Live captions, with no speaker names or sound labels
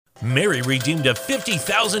Mary redeemed a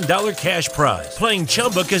 $50,000 cash prize playing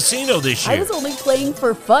Chumba Casino this year. I was only playing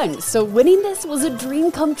for fun, so winning this was a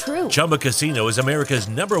dream come true. Chumba Casino is America's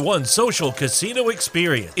 #1 social casino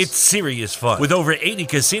experience. It's serious fun. With over 80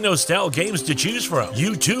 casino-style games to choose from,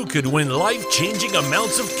 you too could win life-changing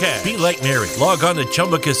amounts of cash. Be like Mary. Log on to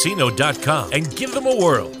ChumbaCasino.com and give them a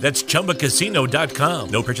whirl. That's ChumbaCasino.com.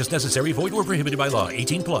 No purchase necessary. Void or prohibited by law.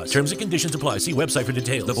 18 plus. Terms and conditions apply. See website for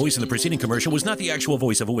details. The voice in the preceding commercial was not the actual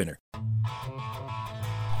voice of a winner.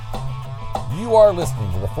 You are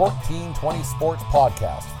listening to the 1420 Sports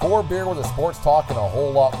Podcast. 4 beer with a sports talk and a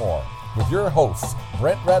whole lot more. With your hosts,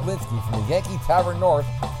 Brent Radlinski from the Yankee Tavern North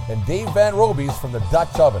and Dave Van Robies from the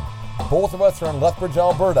Dutch Oven. Both of us are in Lethbridge,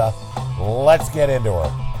 Alberta. Let's get into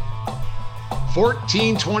it.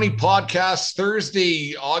 1420 Podcast,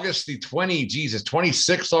 Thursday, August the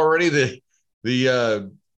 26th already.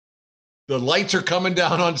 The lights are coming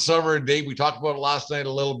down on summer. Dave, we talked about it last night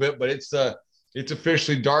a little bit, but it's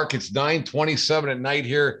officially dark. It's 9:27 at night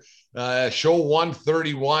here. Show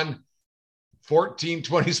 131,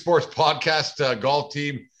 1420 Sports Podcast golf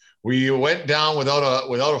team. We went down without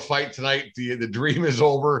a fight tonight. The dream is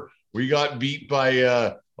over. We got beat by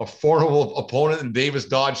a formidable opponent in the Davis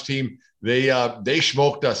Dodge team. They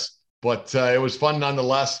smoked us, but it was fun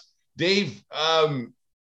nonetheless. Dave,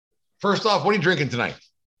 first off, what are you drinking tonight?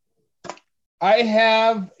 I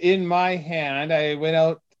have in my hand, I went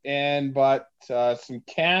out and bought some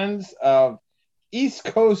cans of East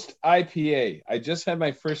Coast IPA. I just had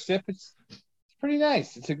my first sip. It's pretty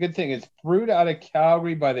nice. It's a good thing. It's brewed out of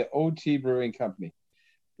Calgary by the OT Brewing Company.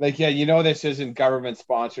 Like, yeah, you know this isn't government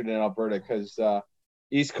sponsored in Alberta because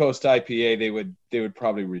East Coast IPA, they would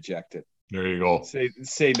probably reject it. There you go.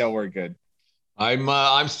 Say no, we're good.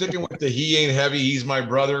 I'm sticking with the He Ain't Heavy. He's my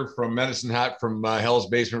brother from Medicine Hat from Hell's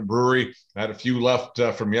Basement Brewery. I had a few left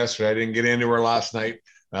from yesterday. I didn't get into her last night.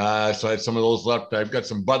 So I had some of those left. I've got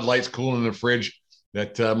some Bud Lights cooling in the fridge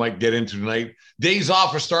that I might get into tonight. Days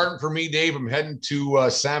off are starting for me, Dave. I'm heading to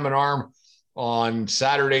Salmon Arm on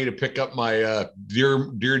Saturday to pick up my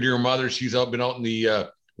dear mother. She's been out in the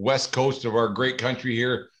west coast of our great country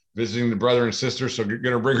here, visiting the brother and sister. So you're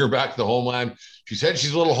going to bring her back to the homeland. She said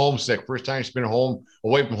she's a little homesick. First time she's been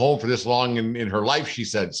away from home for this long in her life, she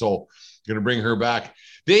said. So going to bring her back.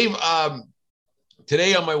 Dave,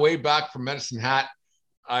 today on my way back from Medicine Hat,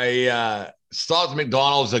 I stopped at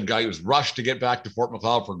McDonald's. A guy was rushed to get back to Fort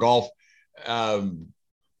McLeod for golf.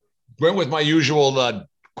 Went with my usual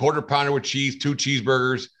quarter pounder with cheese, 2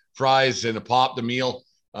 cheeseburgers, fries, and the meal.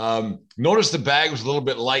 Noticed the bag was a little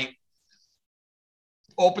bit light.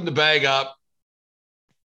 Opened the bag up.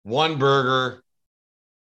 1 burger,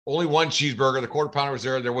 only 1 cheeseburger. The quarter pounder was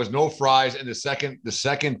there. There was no fries, and the second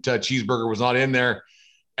cheeseburger was not in there,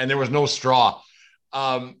 and there was no straw.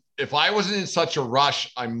 If I wasn't in such a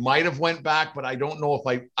rush, I might have went back, but I don't know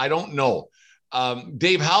I don't know.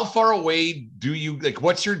 Dave, how far away do you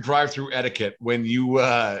what's your drive-through etiquette when you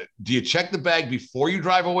do you check the bag before you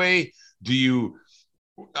drive away? Do you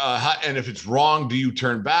and if it's wrong, do you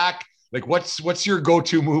turn back? What's your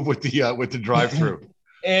go-to move with the drive-through?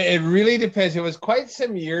 It really depends. It was quite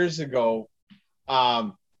some years ago.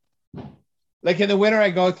 Like in the winter,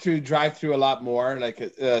 I go through drive-through a lot more,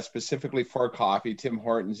 specifically for coffee. Tim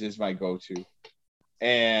Hortons is my go-to.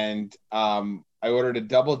 And I ordered a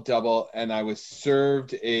double, and I was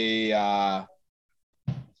served no,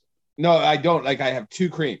 I don't. I have 2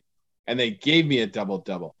 cream, and they gave me a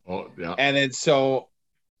double. Oh, yeah. And then so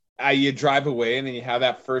you drive away, and then you have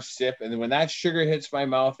that first sip, and then when that sugar hits my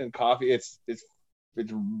mouth and coffee, it's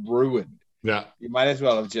ruined. Yeah. You might as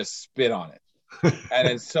well have just spit on it. And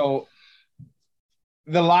then so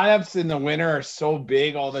the lineups in the winter are so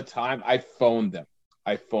big all the time. I phoned them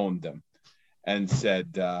and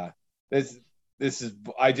said, this is,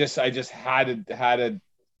 I just had a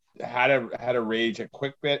rage, a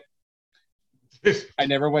quick bit. I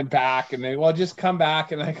never went back, and they, well, just come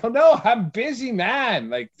back. And I go, no, I'm busy,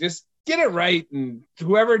 man. Just get it right. And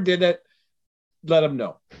whoever did it, let them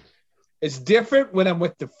know. It's different when I'm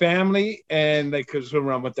with the family, and because when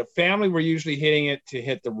I'm with the family, we're usually hitting it to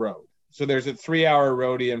hit the road. So there's a 3-hour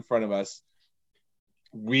roadie in front of us.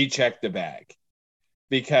 We check the bag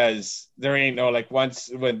because there ain't no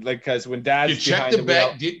because when dad's you check behind the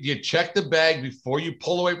bag. Do you check the bag before you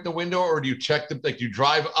pull away from the window, or do you check you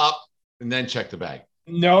drive up and then check the bag?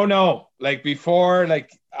 No. Before,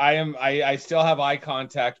 I still have eye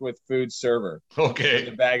contact with food server. Okay.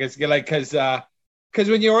 The bag is because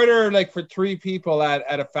when you order for 3 people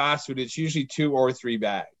at a fast food, it's usually 2 or 3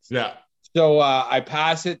 bags. Yeah. So I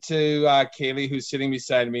pass it to Kaylee, who's sitting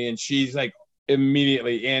beside me, and she's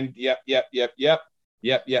immediately in. Yep.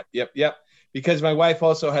 because my wife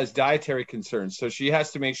also has dietary concerns. So she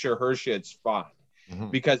has to make sure her shit's fine.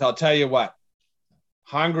 Because I'll tell you what,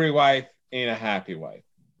 hungry wife ain't a happy wife.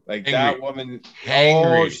 Like that woman,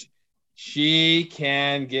 she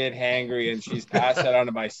can get hangry, and she's passed that on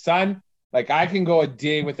to my son. Like I can go a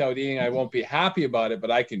day without eating. I won't be happy about it,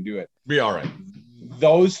 but I can do it. Be all right.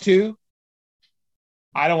 Those two,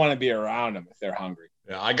 I don't want to be around them if they're hungry.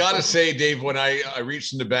 Yeah, I got to say, Dave, when I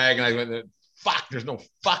reached in the bag and I went, fuck, there's no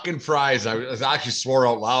fucking fries. I actually swore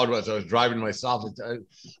out loud as I was driving myself.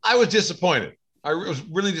 I was disappointed. I was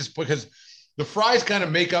really disappointed because the fries kind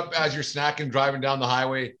of make up as you're snacking, driving down the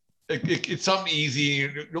highway. It's something easy.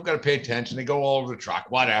 You don't got to pay attention. They go all over the truck,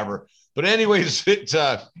 whatever. But anyways,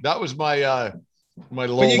 that was my my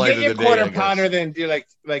low light of the day. When you get your quarter pounder, then do you like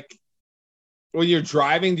when you're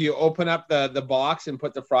driving, do you open up the box and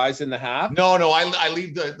put the fries in the half? No, I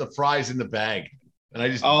leave the fries in the bag, and I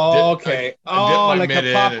just okay. I dip like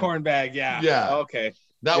a popcorn bag, yeah. Okay.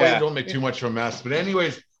 That way, don't make too much of a mess. But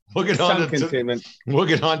anyways, we'll get on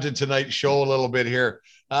to tonight's show a little bit here.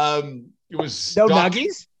 It was no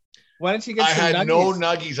nuggies. Why don't you get some nuggies? I had no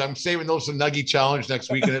nuggies. I'm saving those for Nuggie Challenge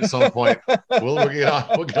next weekend at some point. We'll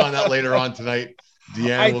get on that later on tonight.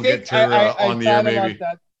 Deanne will get her on the air maybe.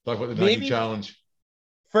 Talk about the Nuggie Challenge.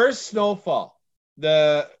 First snowfall.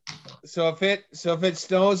 So if it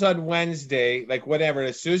snows on Wednesday, like whatever,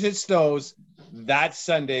 as soon as it snows, that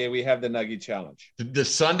Sunday we have the Nuggie Challenge. The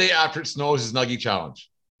Sunday after it snows is Nuggie Challenge.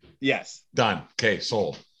 Yes. Done. Okay,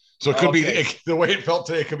 sold. So it could be the way it felt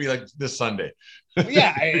today. It could be like this Sunday.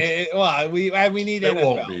 Yeah. We need it.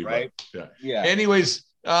 Won't be, right? Yeah. Anyways,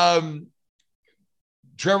 Trevor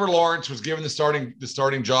Lawrence was given the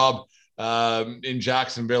starting job in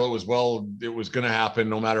Jacksonville. It was going to happen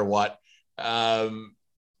no matter what. I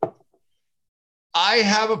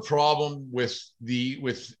have a problem with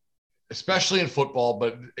especially in football,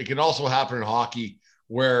 but it can also happen in hockey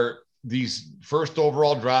where these first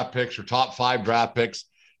overall draft picks or top 5 draft picks,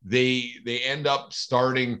 they end up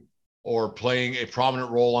starting or playing a prominent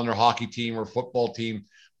role on their hockey team or football team.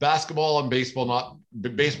 Basketball and baseball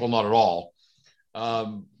not at all.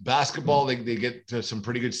 Basketball, they get to some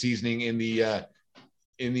pretty good seasoning in the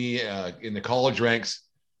college ranks.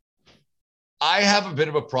 I have a bit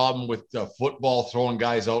of a problem with football throwing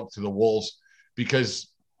guys out to the wolves,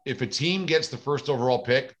 because if a team gets the first overall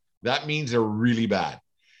pick, that means they're really bad.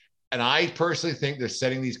 And I personally think they're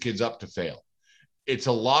setting these kids up to fail. It's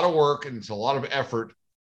a lot of work and it's a lot of effort.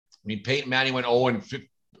 I mean, Peyton Manning went 1-15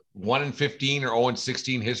 or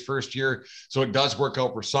 0-16 his first year. So it does work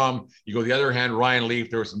out for some. You go the other hand, Ryan Leaf,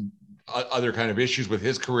 there were some other kind of issues with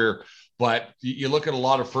his career. But you look at a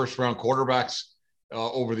lot of first-round quarterbacks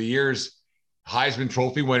over the years, Heisman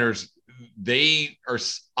Trophy winners,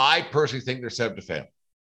 I personally think they're set up to fail.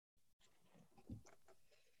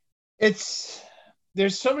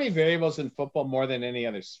 There's so many variables in football more than any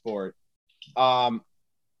other sport.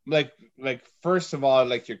 Like first of all,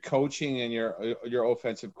 like your coaching and your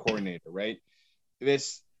offensive coordinator, right?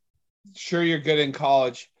 Sure, you're good in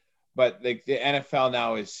college, but like the NFL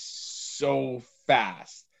now is so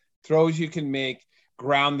fast. Throws you can make,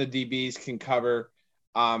 ground the DBs can cover.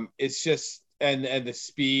 It's just and the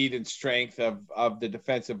speed and strength of the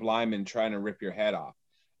defensive lineman trying to rip your head off.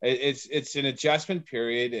 It's an adjustment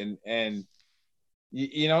period, and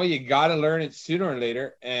you got to learn it sooner or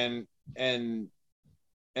later, and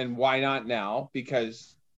why not now?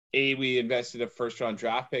 Because we invested a first-round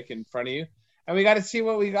draft pick in front of you, and we got to see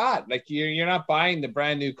what we got. Like you're not buying the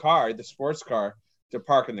brand new car, the sports car, to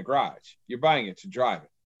park in the garage. You're buying it to drive it.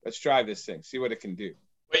 Let's drive this thing, see what it can do.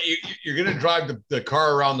 But you're going to drive the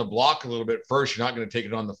car around the block a little bit first. You're not going to take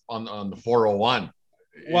it on the 401.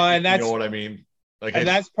 Well, and that's, you know what I mean. Like, and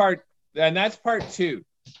that's part 2.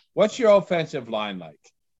 What's your offensive line like?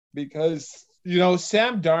 Because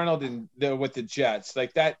Sam Darnold with the Jets,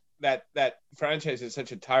 like that franchise is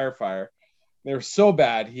such a tire fire. They're so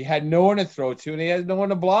bad. He had no one to throw to, and he had no one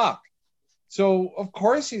to block. So of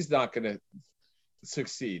course he's not going to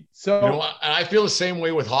succeed. So and I feel the same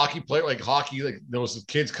way with hockey player. Like hockey, like those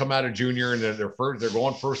kids come out of junior and they're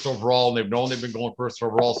going first overall, and they've been going first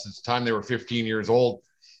overall since the time they were 15 years old,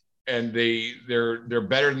 and they're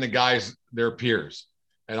better than the guys, their peers,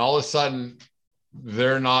 and all of a sudden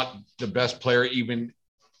they're not the best player even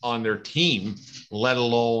on their team, let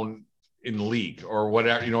alone in the league or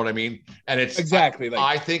whatever. You know what I mean? And it's exactly like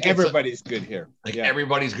I think everybody's good here. Like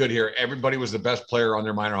everybody's good here. Everybody was the best player on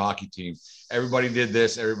their minor hockey team. Everybody did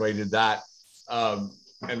this. Everybody did that.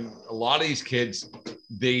 And a lot of these kids,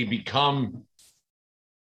 they become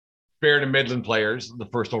fair to Midland players, the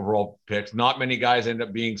first overall picks. Not many guys end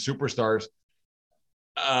up being superstars.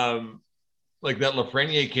 like that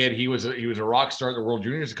Lafreniere kid, he was a rock star at the World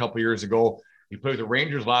Juniors a couple of years ago. He played with the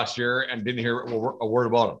Rangers last year and didn't hear a word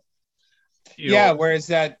about him. You know, whereas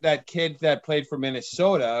that kid that played for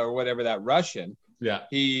Minnesota or whatever, that Russian, yeah,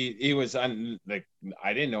 he was like,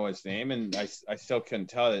 I didn't know his name, and I still couldn't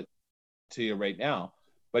tell it to you right now,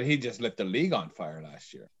 but he just lit the league on fire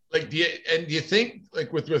last year. Like, do you think,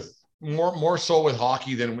 like, with more so with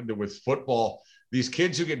hockey than with football, these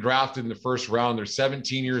kids who get drafted in the first round, they're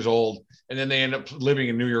 17 years old, and then they end up living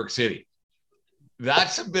in New York City.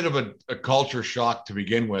 That's a bit of a culture shock to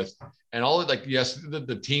begin with. And all like, yes,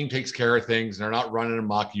 the team takes care of things, and they're not running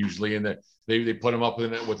amok usually, and they put them up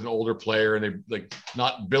with an older player, and they, like,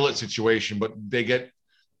 not billet situation, but they get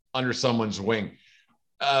under someone's wing.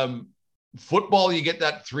 Football, you get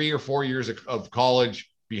that 3 or 4 years of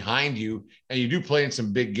college behind you, and you do play in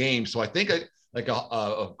some big games. So I think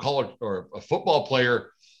a college or a football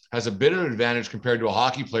player has a bit of an advantage compared to a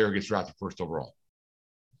hockey player who gets drafted first overall.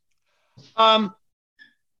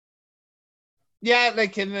 Yeah,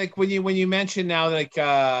 like, and like when you mention now, like,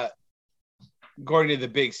 going to the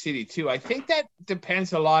big city too, I think that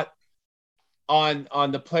depends a lot on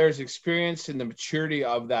the player's experience and the maturity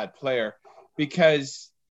of that player. Because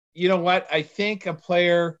you know what, I think a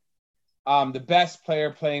player, the best player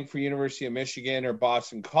playing for University of Michigan or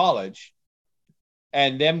Boston College,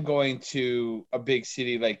 and them going to a big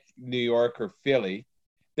city like New York or Philly,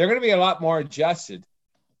 they're going to be a lot more adjusted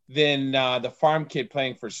than the farm kid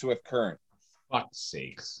playing for Swift Current. Fuck's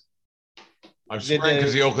sakes. I'm swearing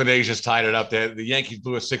because the Oakland A's just tied it up. The Yankees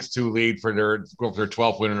blew a 6-2 lead for their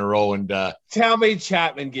 12th win in a row. And tell me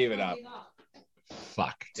Chapman gave it up.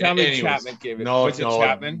 Fuck. Tell me Chapman gave it. Was it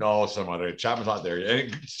Chapman? No, some other. Chapman's not there.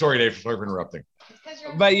 Sorry, Dave, sorry for interrupting.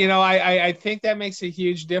 But you know, I think that makes a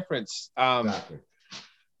huge difference. Exactly.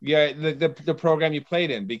 Yeah, the program you played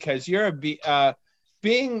in, because you're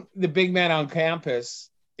being the big man on campus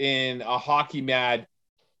in a hockey mad,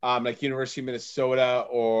 like University of Minnesota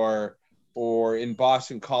or in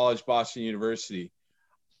Boston College, Boston University,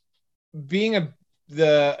 being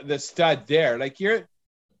the stud there, like you're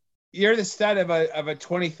the stud of a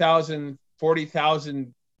 20,000,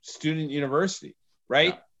 40,000 student university,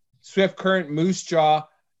 right? Yeah. Swift Current, Moose Jaw,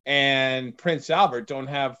 and Prince Albert don't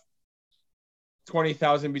have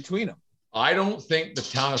 20,000 between them. I don't think the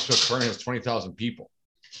town of Swift Current has 20,000 people.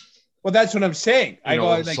 Well, that's what I'm saying. I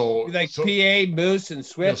go PA, Moose, and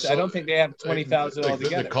Swift. I don't think they have 20,000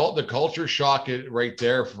 altogether. The culture shock right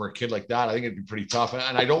there for a kid like that, I think it'd be pretty tough. And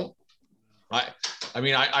I'm old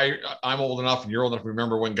enough, and you're old enough to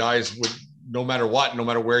remember when guys would, no matter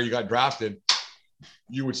where you got drafted,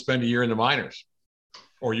 you would spend a year in the minors,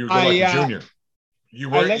 or you would go like a junior. You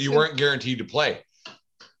weren't guaranteed to play.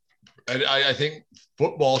 And I think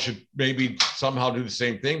football should maybe somehow do the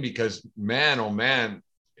same thing, because man, oh man,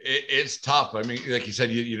 it's tough. I mean, like you said,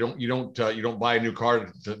 you don't buy a new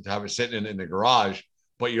car to have it sitting in the garage,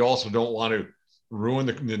 but you also don't want to ruin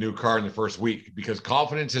the new car in the first week, because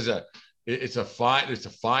confidence is a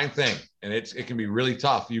fine thing, and it can be really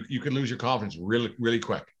tough. You can lose your confidence really, really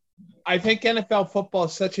quick. I think NFL football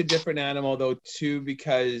is such a different animal though too,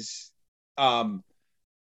 because the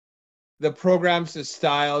programs, the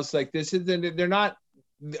styles, like this is, they're not,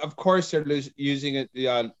 of course they're using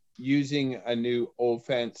a new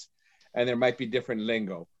offense, and there might be different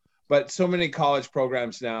lingo, but so many college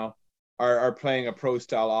programs now are playing a pro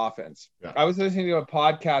style offense. Yeah. I was listening to a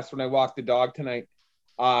podcast when I walked the dog tonight,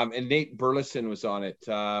 and Nate Burleson was on it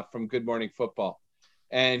from Good Morning Football,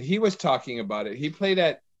 and he was talking about it. He played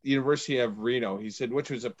at the University of Reno, he said,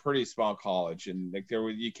 which was a pretty small college, and like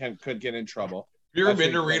could get in trouble. Have you ever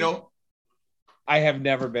been to Reno? I have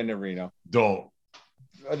never been to Reno. Don't.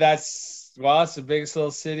 It's the biggest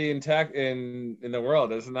little city in the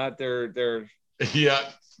world, isn't that? They're yeah.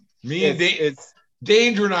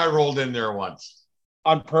 Danger and I rolled in there once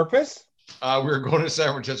on purpose. We were going to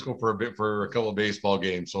San Francisco for a couple of baseball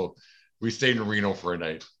games, so we stayed in Reno for a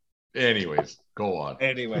night. Anyways, go on.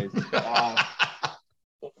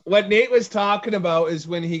 What Nate was talking about is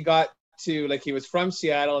when he got to, like, he was from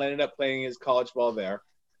Seattle and ended up playing his college ball there.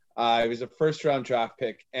 He was a first-round draft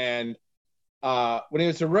pick, and when he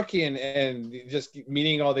was a rookie and just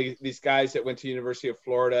meeting all these guys that went to University of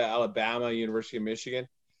Florida, Alabama, University of Michigan,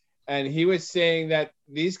 and he was saying that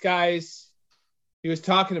these guys, he was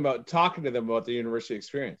talking to them about the university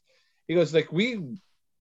experience. He goes, like, we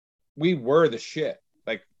were the shit.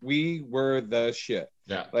 Like, we were the shit.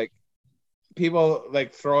 Yeah. Like, people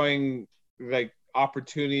like throwing like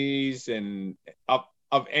opportunities and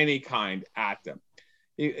of any kind at them.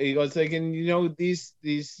 He goes, like, and you know, these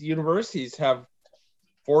universities have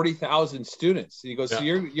 40,000 students. He goes, Yeah. so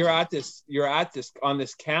you're at this on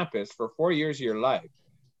this campus for 4 years of your life,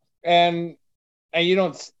 and you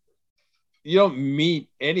don't meet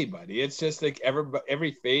anybody. It's just like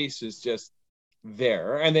every face is just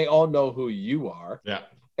there, and they all know who you are. Yeah.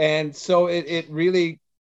 And so it really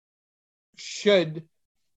should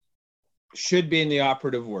be in the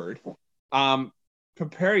operative word,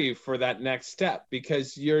 prepare you for that next step,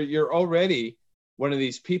 because you're already one of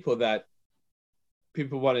these people that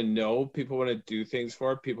people want to know, people want to do things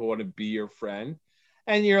for, people want to be your friend.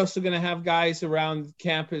 And you're also going to have guys around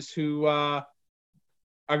campus who are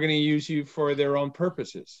going to use you for their own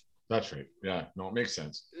purposes. That's right. Yeah, no, it makes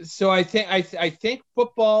sense. So I think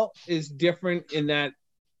football is different in that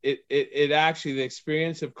it actually, the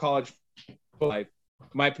experience of college life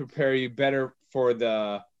might prepare you better for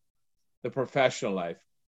the professional life,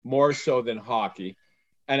 more so than hockey.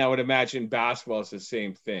 And I would imagine basketball is the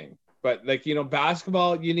same thing. But like,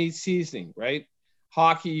 basketball, you need seasoning, right?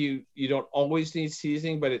 Hockey, you don't always need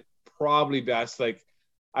seasoning, but it probably best, like,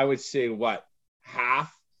 I would say,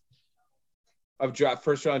 half of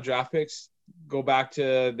first round draft picks go back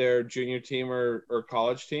to their junior team or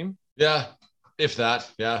college team. Yeah, if that,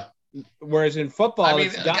 yeah. Whereas in football,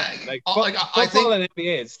 it's done. Football and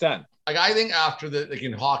NBA, it's done. Like, I think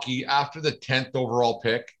in hockey, after the 10th overall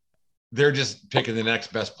pick, they're just picking the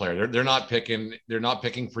next best player. They're not picking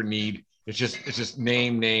for need. It's just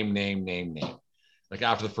name. Like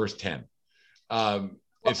after the first 10.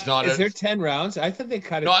 It's not. Is there 10 rounds? I thought they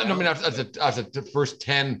cut it. No, I mean after the first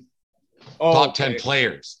 10 top 10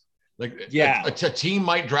 players. Like, yeah, a team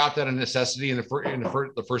might draft out of necessity in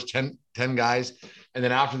the first 10 guys, and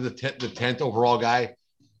then after the 10th overall guy,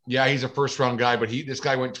 yeah, he's a first round guy, but this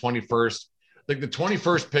guy went 21st. Like the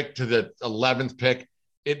 21st pick to the 11th pick,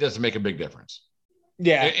 it doesn't make a big difference.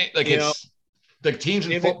 Yeah, the teams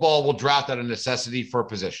in football will draft out of necessity for a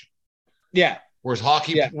position. Yeah. Whereas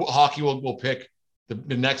hockey will pick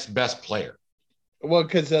the next best player. Well,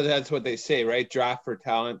 because that's what they say, right? Draft for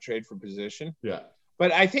talent, trade for position. Yeah.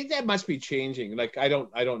 But I think that must be changing. Like, I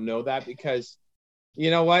don't know that, because you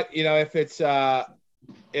know what? If it's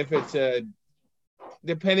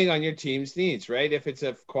depending on your team's needs, right? If it's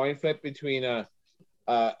a coin flip between a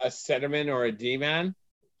centerman or a D-man,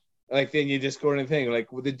 like, then you just go to the thing,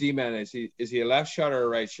 like, with the D-man, is he a left shot or a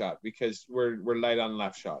right shot? Because we're light on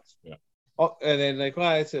left shots. Yeah. Oh, and then like,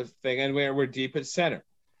 well, it's a thing, and we're deep at center.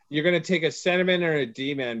 You're going to take a centerman or a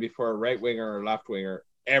D-man before a right winger or left winger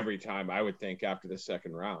every time, I would think, after the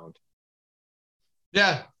second round.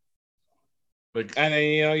 Yeah. And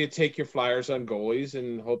then, you take your flyers on goalies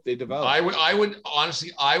and hope they develop. I would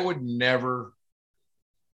honestly, I would never,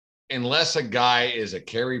 unless a guy is a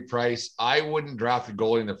Carey Price, I wouldn't draft a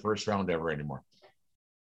goalie in the first round ever anymore.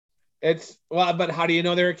 But how do you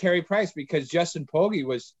know they're a Carey Price? Because Justin Pogge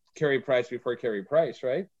was Carey Price before Carey Price,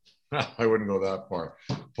 right? I wouldn't go that far.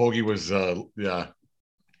 Pogge was, yeah.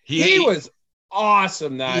 He was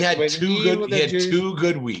awesome. He had two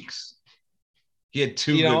good weeks. He had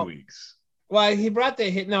two good weeks. Well, he brought the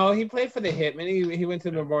hit. No, he played for the Hitmen. He went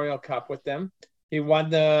to the Memorial Cup with them. He won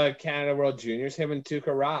the Canada World Juniors, him and Tuukka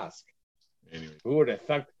Rask. Anyway. Who would have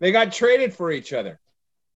thought? They got traded for each other.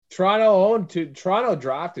 Toronto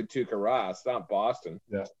drafted Tuukka Rask, not Boston.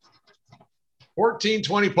 Yeah.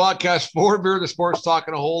 1420 podcast, Forward Beer, the sports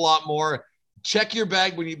talking a whole lot more. Check your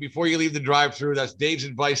bag before you leave the drive-through. That's Dave's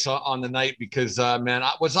advice on the night, because man,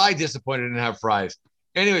 was I disappointed in have fries.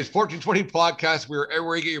 Anyways, 1420 podcast,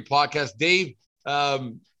 wherever you get your podcast. Dave,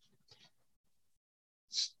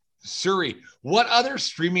 Surrey. What other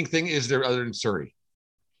streaming thing is there other than Surrey?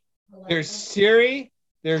 There's Siri,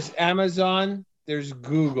 there's Amazon, there's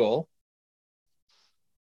Google.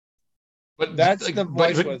 But that's the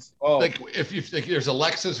voice was. Oh, like if you think there's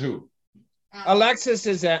Alexa's, who? Alexis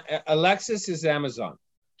is Amazon.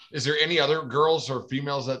 Is there any other girls or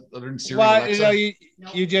females that are in Siri? Well, Alexa?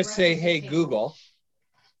 You just say, "Hey Google."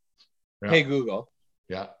 Yeah. Hey Google.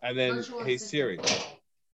 Yeah. And then Hey Siri. And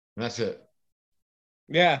that's it.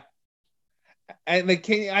 Yeah. And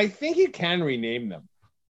I think you can rename them,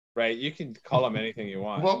 right? You can call them anything you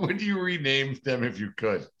want. What would you rename them if you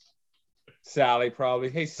could? Sally,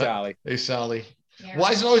 probably. Hey Sally. Hey Sally. Yeah.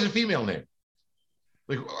 Why is it always a female name?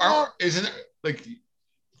 Like, isn't it like?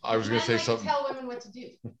 I was going to say something. Tell women what to do.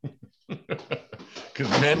 Because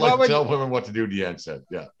men like to tell women what to do. Deanne said,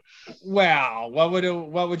 "Yeah." Well, what would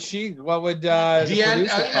Deanne?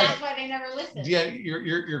 That's why they never listen. Deanne,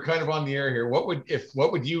 you're kind of on the air here. What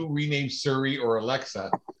would you rename Surrey or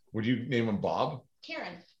Alexa? Would you name him Bob?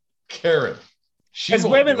 Karen. Because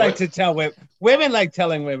women like to tell Women like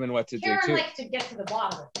telling women what to do, Karen too. likes to get to the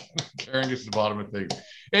bottom of things. Karen gets to the bottom of things.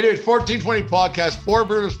 Anyways, 1420 podcast, 4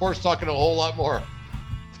 Beer with Sports, talking a whole lot more.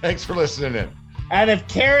 Thanks for listening in. And if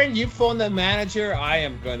Karen, you phone the manager, I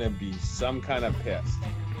am going to be some kind of pissed.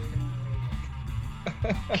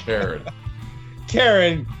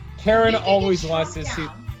 Karen always wants to see.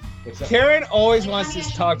 Karen always wants to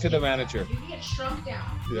talk to the manager. You can get shrunk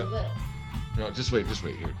down a little. No, just wait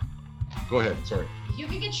here. Go ahead. Sorry. You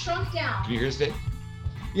can get shrunk down. Can you hear us, Dave?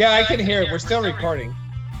 Yeah, I can hear it. We're still recording.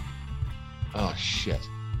 Oh, shit.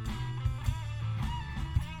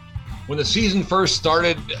 When the season first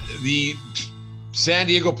started, the San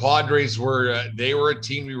Diego Padres were a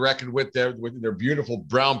team we reckoned with their beautiful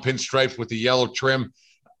brown pinstripes with the yellow trim.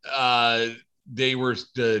 They were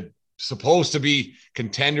supposed to be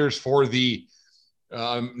contenders for the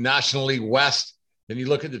National League West. Then you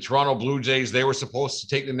look at the Toronto Blue Jays, they were supposed to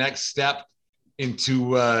take the next step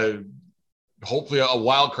into hopefully a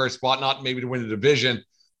wild card spot, not maybe to win the division.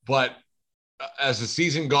 But as the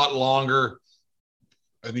season got longer,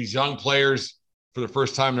 and these young players, for the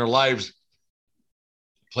first time in their lives,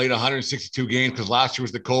 played 162 games, because last year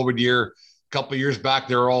was the COVID year. A couple of years back,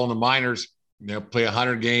 they were all in the minors. They'll play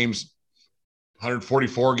 100 games,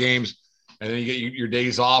 144 games, and then you get your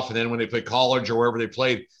days off. And then when they play college or wherever they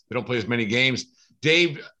played, they don't play as many games.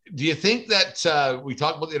 Dave, do you think that we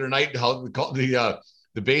talked about the other night how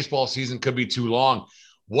the baseball season could be too long?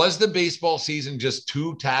 Was the baseball season just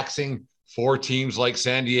too taxing for teams like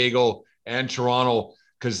San Diego and Toronto?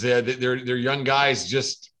 Because they're young guys,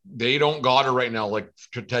 just they don't got it right now. Like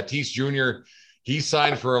Tatis Jr., he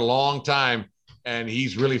signed for a long time, and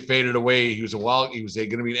he's really faded away. He was going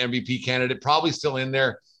to be an MVP candidate, probably still in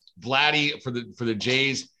there. Vladdy for the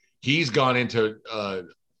Jays, he's gone into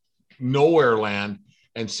nowhere land,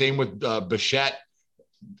 and same with Bichette.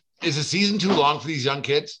 Is the season too long for these young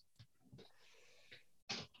kids?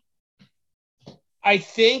 I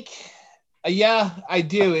think, yeah, I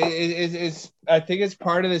do. I think it's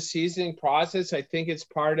part of the seasoning process. I think it's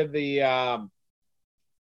part of the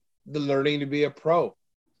learning to be a pro.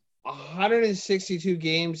 162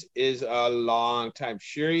 games is a long time.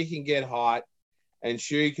 Sure, you can get hot, and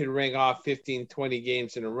sure, you can ring off 15, 20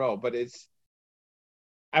 games in a row, but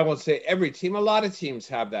I won't say every team. A lot of teams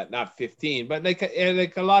have that, not 15, but like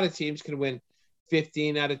a lot of teams can win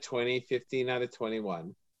 15 out of 20, 15 out of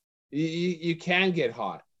 21. You can get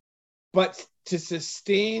hot, but to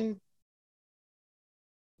sustain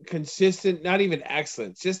consistent, not even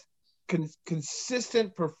excellent, just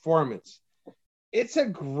consistent performance, it's a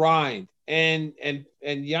grind. And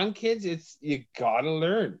young kids, you gotta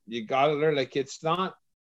learn. Like, it's not.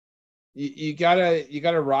 You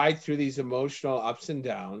gotta ride through these emotional ups and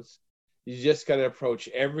downs. You just gotta approach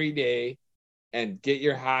every day and get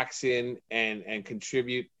your hacks in and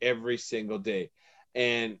contribute every single day.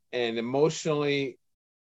 And emotionally,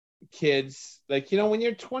 kids, like, when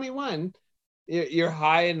you're 21, you're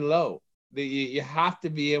high and low. You have to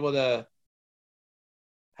be able to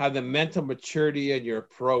have the mental maturity in your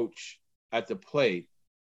approach at the plate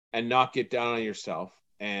and not get down on yourself.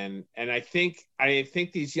 And I think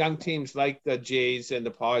these young teams like the Jays and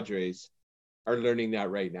the Padres are learning that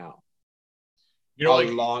right now.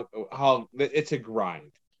 How it's a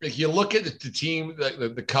grind. Like, you look at the team,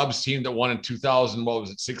 the Cubs team that won in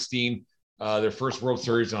 2016, their first World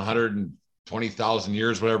Series in 120,000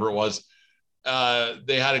 years, whatever it was.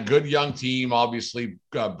 They had a good young team, obviously,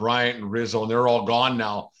 Bryant and Rizzo, and they're all gone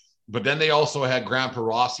now. But then they also had Grandpa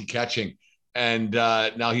Rossi catching, and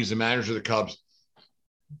now he's the manager of the Cubs.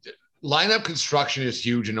 Lineup construction is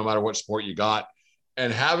huge, and no matter what sport you got,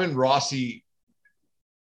 and having Rossi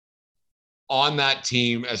on that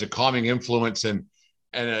team as a calming influence and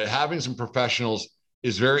having some professionals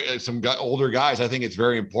is older guys. I think it's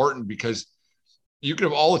very important, because you can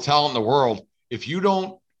have all the talent in the world. If you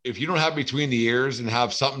don't have between the ears and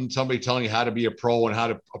have somebody telling you how to be a pro and how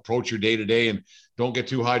to approach your day to day, and don't get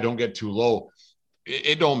too high, don't get too low,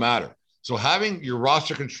 it don't matter. So having your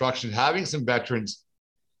roster construction, having some veterans,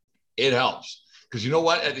 it helps, because you know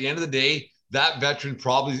what? At the end of the day, that veteran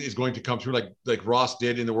probably is going to come through like Ross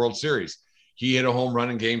did in the World Series. He hit a home run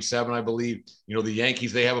in Game 7, I believe. The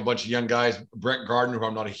Yankees, they have a bunch of young guys. Brett Gardner, who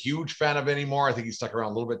I'm not a huge fan of anymore. I think he's stuck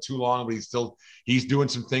around a little bit too long, but he's doing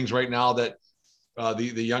some things right now that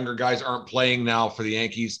the younger guys aren't playing now for the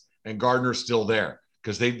Yankees, and Gardner's still there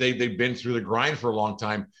because they've been through the grind for a long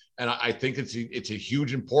time. And I think it's a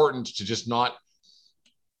huge importance to just not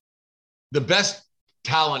 – the best –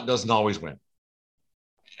 talent doesn't always win.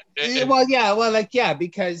 Because the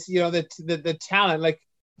talent, like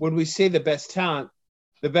when we say the best talent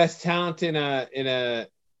in a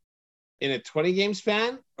 20 game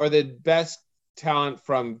span, or the best talent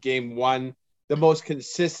from game one, the most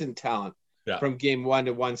consistent talent Yeah. from game one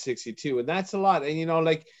to 162. And that's a lot. And,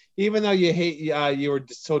 like, even though you were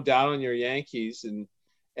so down on your Yankees and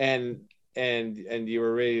you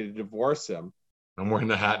were ready to divorce them. I'm wearing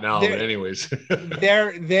the hat now, but anyways.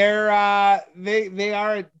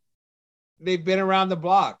 they've been around the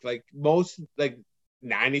block. Like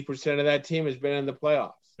 90% of that team has been in the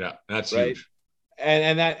playoffs. Yeah, that's right? huge.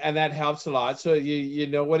 And that helps a lot. So you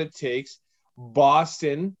know what it takes.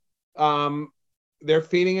 Boston, they're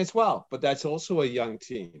feeding as well, but that's also a young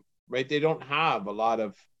team, right? They don't have a lot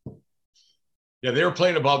of they were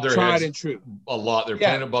playing above their tried heads and true. a lot. They're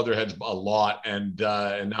playing above their heads a lot, and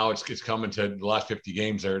now it's coming to the last 50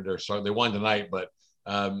 games. They won tonight, but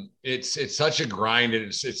it's such a grind, and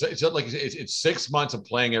it's like it's 6 months of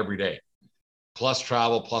playing every day, plus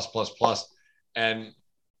travel, plus, and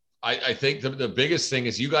I think the biggest thing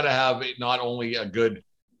is you got to have not only a good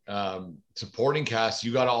supporting cast,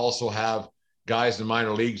 you got to also have guys in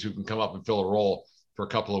minor leagues who can come up and fill a role for a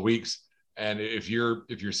couple of weeks. And if your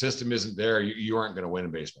system isn't there, you aren't going to win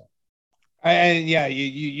in baseball. And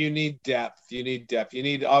you need depth. You need depth. You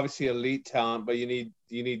need obviously elite talent, but you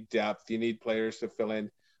need depth. You need players to fill in.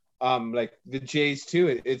 Like the Jays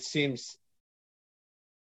too. It seems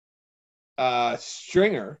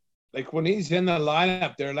Stringer, like when he's in the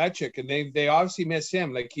lineup, they're electric, and they obviously miss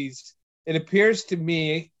him. Like it appears to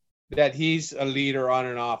me that he's a leader on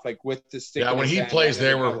and off, like with the stick. Yeah, when he plays,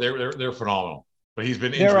 they're phenomenal. But he's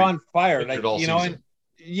been they're on fire, like all season.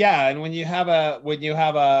 And when you have a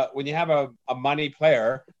money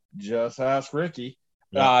player, just ask Ricky,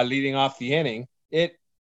 leading off the inning, it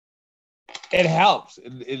helps.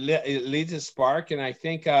 It leads a spark, and I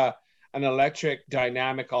think an electric,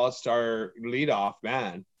 dynamic, all-star leadoff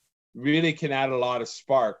man really can add a lot of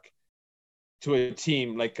spark to a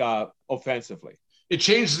team, like offensively. It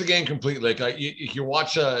changes the game completely. Like you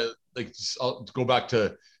watch I'll go back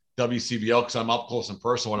to WCBL because I'm up close and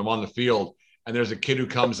personal when I'm on the field, and there's a kid who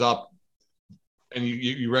comes up, and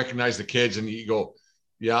you recognize the kids, and you go,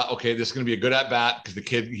 yeah, okay, this is going to be a good at bat because the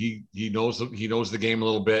kid he knows the game a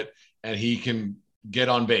little bit, and he can get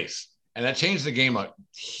on base, and that changes the game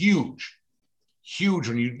huge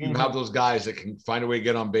when you have those guys that can find a way to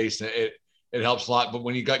get on base. And it helps a lot. But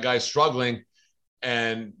when you got guys struggling,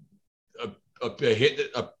 and a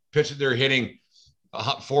pitch that they're hitting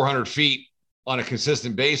 400 feet on a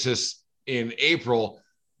consistent basis in April,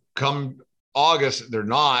 come August, they're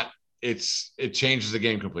not. It changes the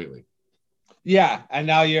game completely. Yeah, and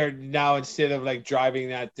now instead of like driving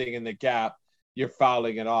that thing in the gap, you're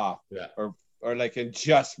fouling it off. Yeah, or like you're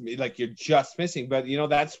just missing. But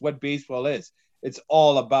that's what baseball is. It's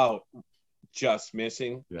all about just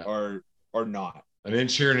missing or not. An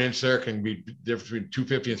inch here, an inch there can be different between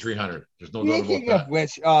 250 and 300. There's no doubt about that. Speaking of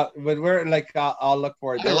which, when we're like, I'll look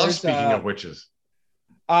for it. I love speaking of witches.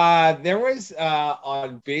 There was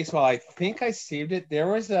on baseball, I think I saved it. There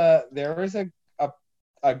was a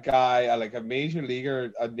guy, like a major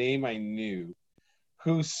leaguer, a name I knew,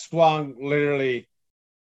 who swung literally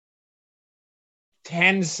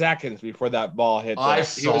 10 seconds before that ball hit. I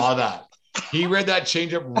saw that. He read that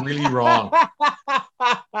changeup really wrong.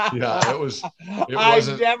 Yeah, it wasn't.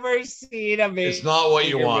 I've never seen a major. It's not what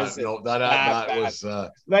you want. No, that was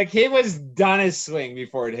like he was done his swing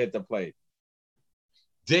before it hit the plate.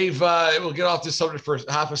 Dave, we'll get off this subject for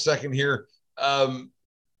half a second here.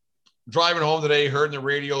 Driving home today, heard in the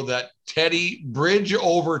radio that Teddy bridge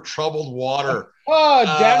over troubled water. Oh,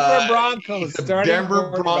 Denver Broncos.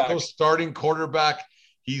 Denver Broncos starting quarterback.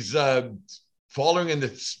 He's following in the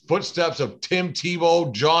footsteps of Tim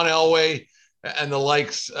Tebow, John Elway, and the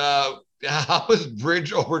likes. How is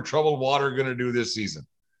bridge over troubled water going to do this season?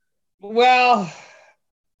 Well,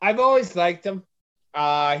 I've always liked him.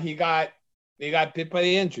 He got bit by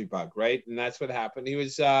the injury bug, right? And that's what happened. He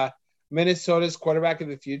was Minnesota's quarterback of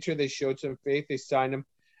the future. They showed some faith. They signed him,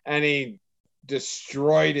 and he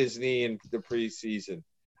destroyed his knee in the preseason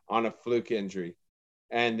on a fluke injury.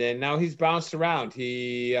 And then now he's bounced around.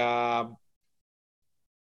 He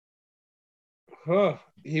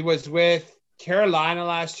was with Carolina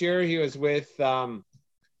last year. He was with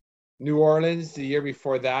New Orleans the year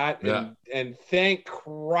before that. Yeah. And thank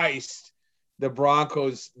Christ the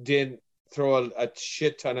Broncos didn't throw a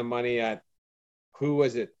shit ton of money at who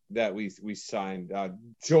was it that we signed?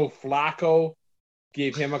 Joe Flacco,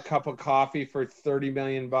 gave him a cup of coffee for $30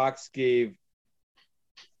 million. Gave,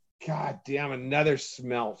 God damn, another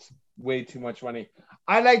smelt way too much money.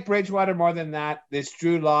 I like Bridgewater more than that. This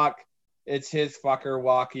Drew Lock, it's his fucker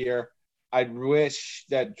walk year. I wish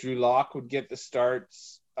that Drew Lock would get the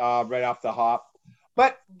starts right off the hop.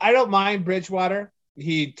 But I don't mind Bridgewater.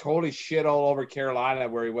 he totally shit all over Carolina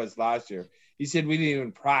where he was last year. He said we didn't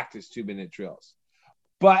even practice 2-minute drills.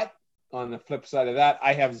 But on the flip side of that,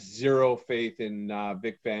 I have zero faith in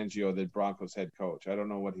Vic Fangio, the Broncos head coach. I don't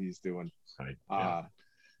know what he's doing.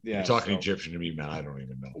 You're talking Egyptian to me, man. I don't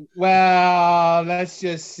even know. Well, let's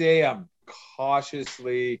just say I'm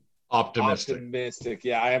cautiously optimistic.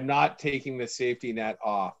 Yeah, I am not taking the safety net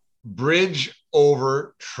off. Bridge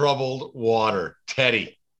over troubled water.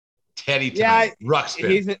 Teddy tonight. Yeah,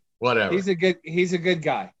 Ruxpin. Whatever. He's a good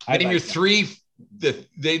guy. Name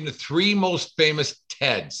the three most famous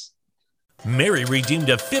Teds. Mary redeemed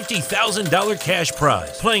a $50,000 cash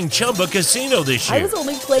prize playing Chumba Casino this year. I was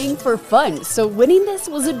only playing for fun, so winning this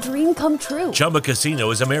was a dream come true. Chumba Casino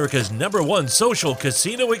is America's #1 social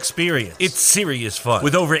casino experience. It's serious fun.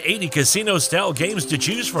 With over 80 casino-style games to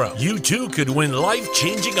choose from, you too could win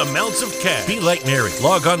life-changing amounts of cash. Be like Mary.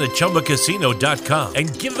 Log on to ChumbaCasino.com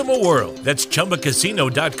and give them a whirl. That's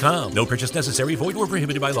ChumbaCasino.com. No purchase necessary. Void or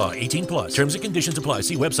prohibited by law. 18+. Terms and conditions apply.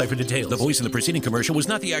 See website for details. The voice in the preceding commercial was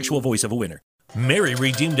not the actual voice of a winner. Mary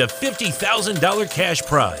redeemed a $50,000 cash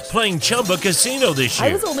prize playing Chumba Casino this year.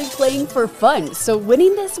 I was only playing for fun, so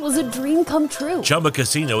winning this was a dream come true. Chumba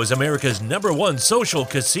Casino is America's #1 social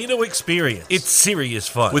casino experience. It's serious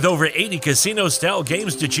fun. With over 80 casino-style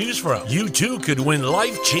games to choose from, you too could win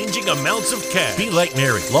life-changing amounts of cash. Be like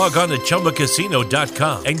Mary. Log on to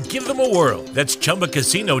ChumbaCasino.com and give them a whirl. That's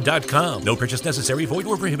ChumbaCasino.com. No purchase necessary. Void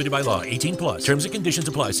or prohibited by law. 18+. Terms and conditions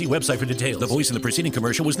apply. See website for details. The voice in the preceding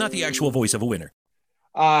commercial was not the actual voice of a winner.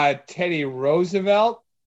 Teddy Roosevelt.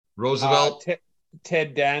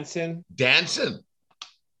 Ted Danson.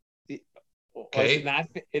 Okay,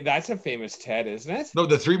 that's a famous Ted, isn't it? No,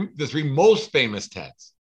 the three most famous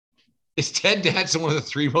Teds. Is Ted Danson one of the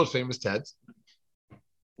three most famous Teds?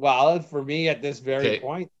 Well, for me at this very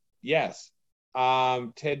point, yes.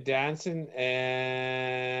 Ted Danson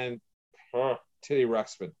and Teddy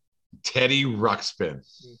Ruxpin.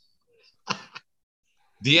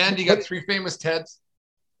 Deanne, you got three famous Teds?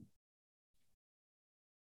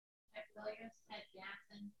 Ted Williams, Ted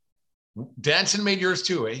Danson. Danson made yours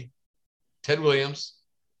too, eh? Ted Williams,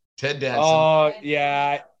 Ted Danson. Oh,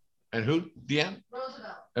 yeah. And who, Deanne?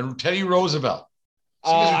 Roosevelt. And Teddy Roosevelt.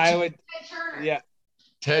 I would. Ted Turner. Yeah.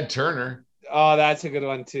 Ted Turner. Oh, that's a good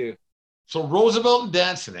one too. So Roosevelt and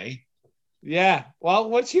Danson, eh? Yeah. Well,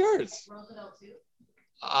 what's yours? Roosevelt too.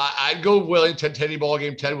 I'd go Williams, Teddy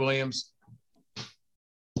Ballgame, Ted Williams.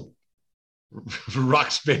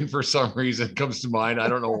 Ruxpin for some reason comes to mind. I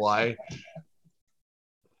don't know why.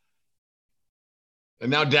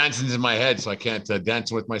 And now Danson's in my head, so I can't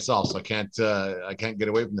dance with myself. So I can't get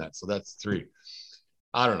away from that. So that's three.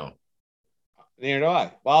 I don't know. Neither do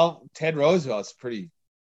I. Well, Ted Roosevelt's pretty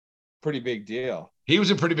big deal. He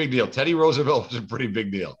was a pretty big deal. Teddy Roosevelt was a pretty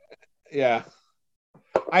big deal. Yeah.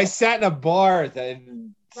 I sat in a bar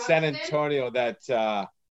in San Antonio that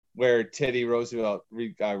where Teddy Roosevelt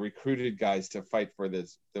recruited guys to fight for the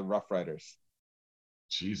Rough Riders.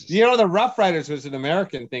 Jesus. You know, the Rough Riders was an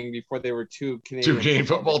American thing before they were two Canadian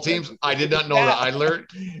football teams. I did not know that.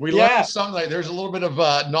 We learned something. Like, there's a little bit of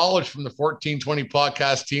knowledge from the 1420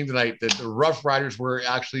 podcast team tonight that the Rough Riders were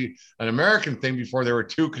actually an American thing before there were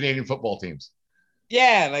two Canadian football teams.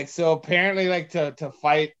 Yeah, like, so apparently, like, to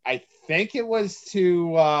fight, I think it was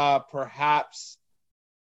to perhaps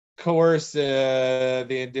coerce the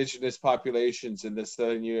indigenous populations in the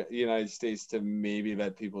southern United States to maybe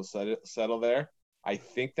let people settle there. I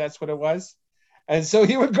think that's what it was. And so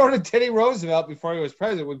he would go to Teddy Roosevelt before he was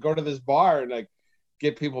president, would go to this bar and like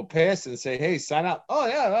get people pissed and say, "Hey, sign up." Oh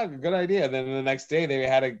yeah, that's a good idea. And then the next day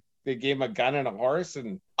they gave him a gun and a horse.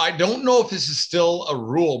 And I don't know if this is still a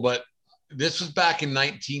rule, but this was back in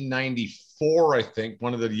 1994, I think,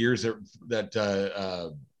 one of the years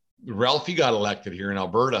that Ralphie got elected here in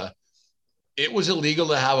Alberta. It was illegal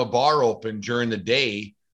to have a bar open during the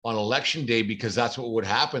day on election day because that's what would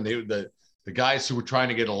happen. The guys who were trying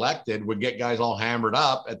to get elected would get guys all hammered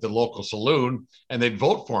up at the local saloon and they'd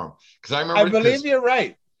vote for them. Because I believe you're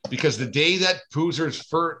right. Because the day that Poozer's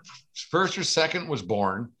first or second was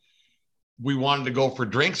born, we wanted to go for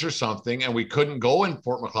drinks or something, and we couldn't go in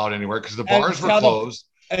Fort McLeod anywhere because the bars were closed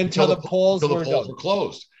until the polls were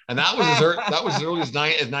closed. And that was as early as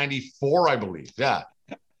 94, I believe. Yeah.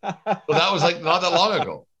 So that was like not that long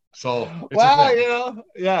ago. So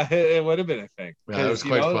it would have been a thing. Yeah, it was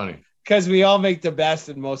quite funny. Because we all make the best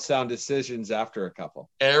and most sound decisions after a couple.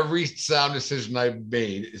 Every sound decision I've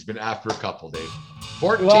made has been after a couple, Dave.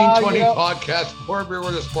 1420 podcast, Pour Beer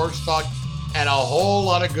with a Sports Talk, and a whole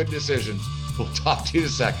lot of good decisions. We'll talk to you in a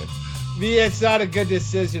second. It's not a good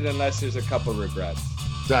decision unless there's a couple regrets.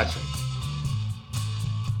 That's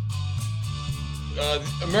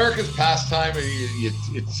America's pastime.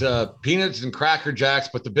 It's peanuts and Cracker Jacks,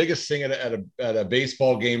 but the biggest thing at a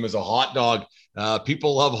baseball game is a hot dog.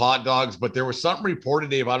 People love hot dogs, but there was something reported,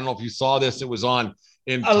 Dave. I don't know if you saw this. It was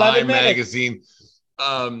in Time magazine.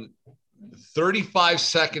 35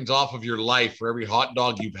 seconds off of your life for every hot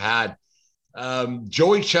dog you've had.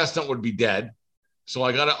 Joey Chestnut would be dead. So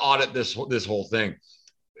I got to audit this whole thing.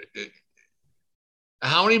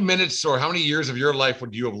 How many minutes or how many years of your life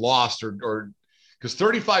would you have lost or because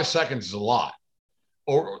 35 seconds is a lot.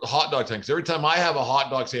 Or hot dog tanks. Every time I have a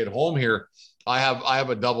hot dog, say at home here, I have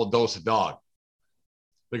a double dose of dog.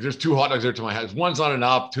 Like there's 2 hot dogs there to my house. One's not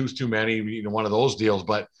enough, 2's too many, one of those deals.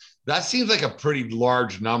 But that seems like a pretty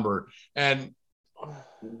large number. And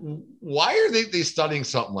why are they studying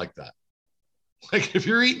something like that? Like if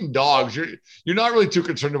you're eating dogs, you're not really too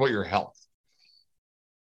concerned about your health.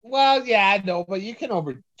 Well, yeah, no, but you can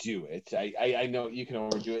overdo it. I know you can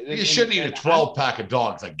overdo it. You shouldn't eat a 12-pack of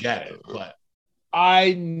dogs. I get it, but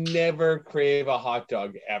I never crave a hot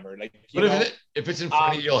dog ever. Like, if it's in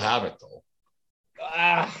front of you, you'll have it though.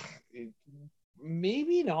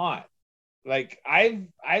 Maybe not. Like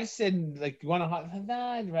I've said, like, you want a hot?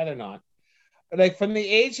 Nah, I'd rather not. Like from the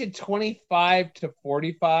age of 25 to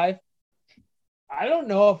 45, I don't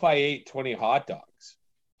know if I ate 20 hot dogs.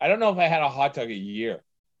 I don't know if I had a hot dog a year.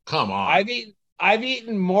 Come on. I've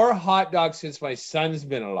eaten more hot dogs since my son's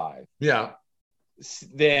been alive. Yeah.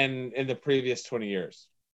 Than in the previous 20 years.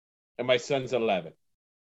 And my son's 11.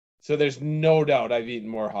 So there's no doubt I've eaten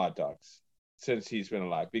more hot dogs since he's been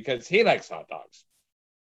alive because he likes hot dogs.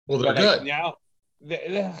 Well, they're good. Now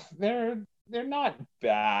they're not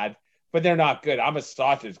bad, but they're not good. I'm a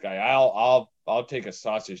sausage guy. I'll take a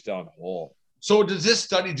sausage down the hole. So does this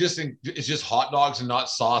study it's just hot dogs and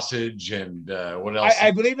not sausage and what else?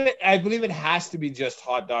 I believe it has to be just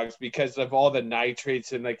hot dogs because of all the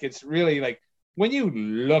nitrates and like it's really like when you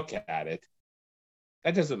look at it,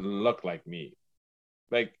 that doesn't look like meat.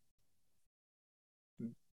 Like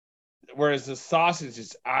whereas the sausage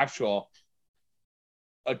is actual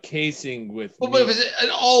a casing with well, but if it's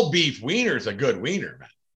an all beef wiener is a good wiener, man.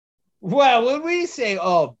 Well, when we say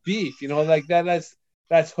all beef, like that's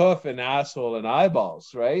hoof and asshole and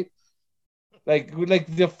eyeballs, right? Like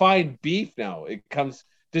define beef now.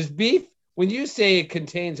 Does beef, when you say it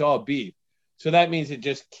contains all beef, so that means it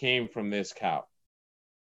just came from this cow.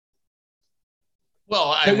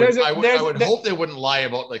 Well, I would hope they wouldn't lie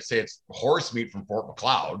about, like, say it's horse meat from Fort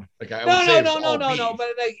McLeod. Like I would say it's all beef. But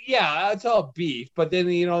like, yeah, it's all beef. But then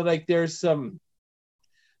like there's some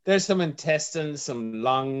intestines, some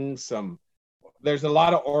lungs, there's a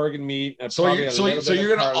lot of organ meat. So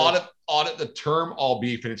you're gonna audit the term all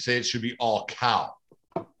beef and say it should be all cow.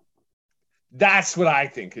 That's what I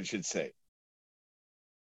think it should say.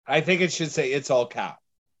 I think it should say it's all cow.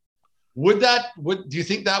 Do you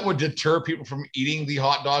think that would deter people from eating the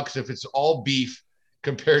hot dogs if it's all beef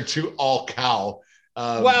compared to all cow?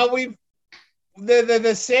 Well,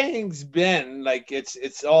 the saying's been like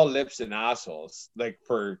it's all lips and assholes like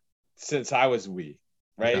since I was wee,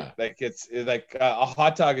 right? Yeah. Like it's like a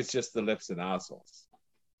hot dog is just the lips and assholes,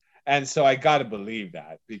 and so I got to believe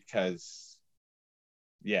that because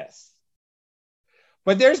yes.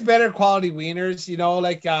 But there's better quality wieners,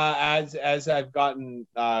 like as I've gotten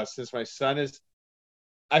since my son is,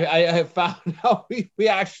 I have found out we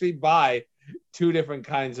actually buy 2 different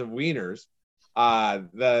kinds of wieners.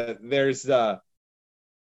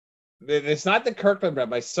 It's not the Kirkland brand.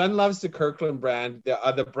 My son loves the Kirkland brand. The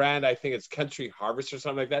other brand, I think it's Country Harvest or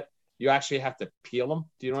something like that. You actually have to peel them.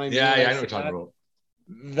 Do you know what I mean? Yeah, I know what you're talking about.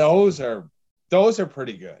 Those are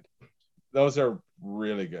pretty good. Those are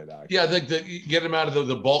really good, actually. Yeah, you get them out of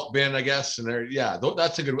the bulk bin, I guess, and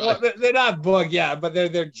that's a good one. Well, they're not bulk, yeah, but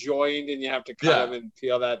they're joined, and you have to cut them and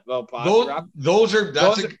peel that little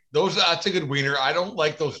plastic. That's a good wiener. I don't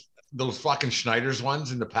like those fucking Schneider's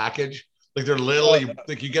ones in the package. Like they're little,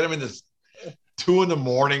 like you get them in this 2 a.m.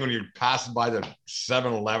 when you're passing by the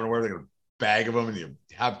 7-Eleven where they got a bag of them and you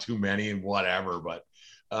have too many and whatever. But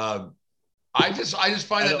I just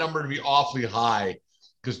find that number to be awfully high.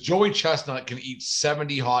 Because Joey Chestnut can eat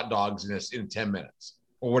 70 hot dogs in 10 minutes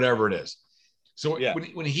or whatever it is. So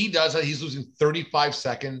when he does that, he's losing 35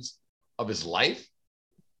 seconds of his life.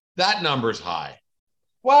 That number's high.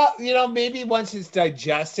 Well, maybe once it's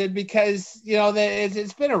digested because,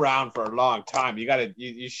 it's been around for a long time.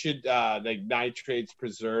 You should like nitrates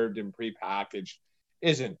preserved and prepackaged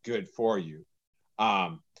isn't good for you.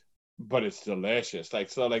 But it's delicious.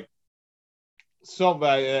 So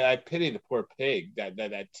I pity the poor pig,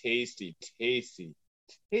 that tasty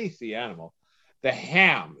animal. The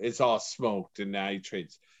ham is all smoked and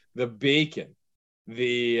nitrates. The bacon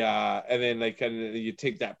and then you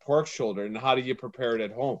take that pork shoulder, and how do you prepare it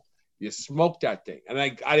at home? You smoke that thing. And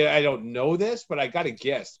I don't know this, but I got to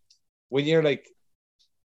guess, when you're like,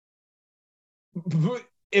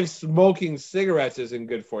 if smoking cigarettes isn't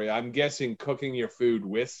good for you, I'm guessing cooking your food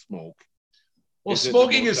with smoke. Well,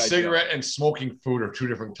 smoking a cigarette and smoking food are two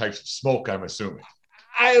different types of smoke, I'm assuming.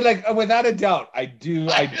 Without a doubt, I do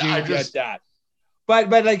get that. But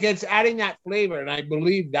like, it's adding that flavor, and I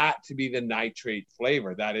believe that to be the nitrate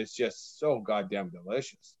flavor that is just so goddamn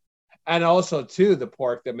delicious. And also, too, the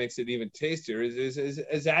pork that makes it even tastier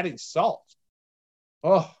is adding salt.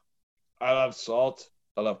 Oh, I love salt.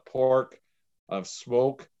 I love pork. I love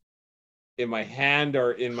smoke in my hand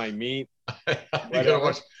or in my meat. You gotta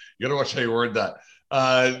watch how you word that.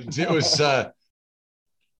 It was.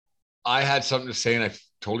 I had something to say, and I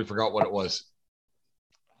totally forgot what it was.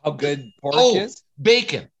 How good pork is?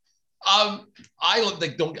 Bacon. I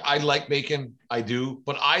like bacon. I do,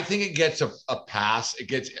 but I think it gets a pass.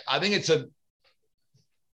 I think it's a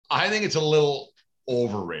little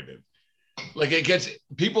overrated. Like,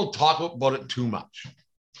 people talk about it too much.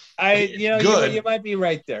 You might be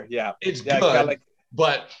right there. Yeah, it's good.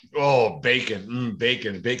 But bacon,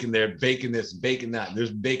 bacon there, bacon this, bacon that.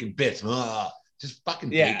 There's bacon bits. Just fucking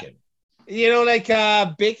bacon.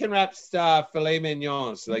 Bacon wrapped filet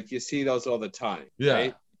mignons. Like, you see those all the time. Yeah.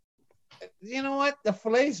 Right? You know what? The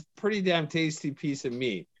filet's pretty damn tasty piece of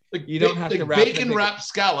meat. Like, you don't have to wrap bacon wrapped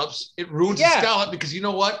scallops. It ruins the scallop because, you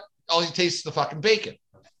know what? All you taste is the fucking bacon.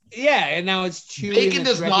 Yeah, and now it's chewy. Bacon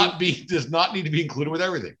does not need to be included with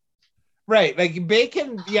everything. Right, like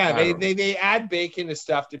bacon. Yeah, they add bacon to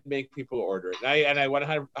stuff to make people order it. And I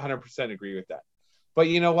 100% agree with that. But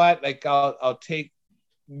you know what? Like, I'll take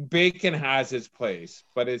bacon has its place,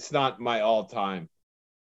 but it's not my all time.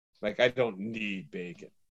 Like, I don't need bacon.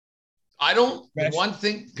 I don't. One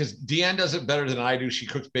thing, because Deanne does it better than I do. She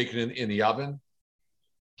cooks bacon in the oven.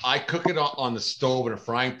 I cook it on the stove in a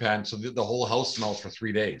frying pan, so the whole house smells for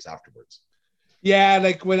 3 days afterwards. Yeah,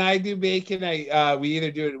 like when I do bacon, we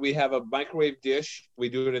either do it. We have a microwave dish. We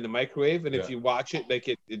do it in the microwave, and if you watch it, like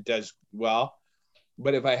it does well.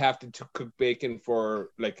 But if I have to cook bacon for,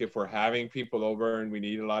 like, if we're having people over and we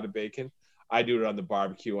need a lot of bacon, I do it on the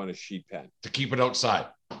barbecue on a sheet pan to keep it outside.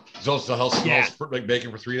 So the house smells like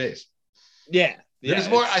bacon for 3 days. Yeah, there's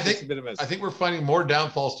more. I think we're finding more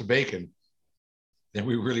downfalls to bacon than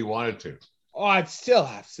we really wanted to. Oh, it's still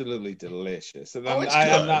absolutely delicious. And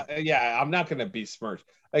I'm not going to be smirched.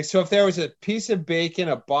 Like, so if there was a piece of bacon,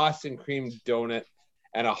 a Boston cream donut,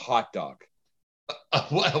 and a hot dog.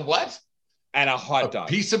 What? And a hot dog.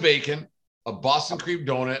 A piece of bacon, a Boston cream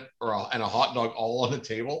donut, and a hot dog all on the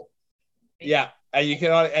table. Yeah, and you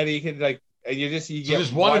get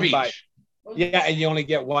just one of each. Bite. Yeah, and you only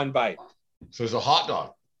get one bite. So there's a hot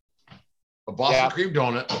dog, a Boston cream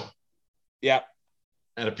donut,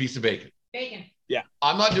 and a piece of bacon. Bacon. Yeah.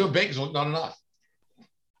 I'm not doing bacon, so not enough.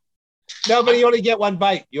 No, but you only get one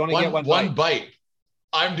bite. You only get one bite.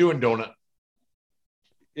 I'm doing donut.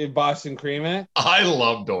 In Boston cream in it? I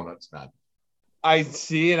love donuts, man. I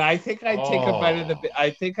see, and I think I'd take a bite of the. I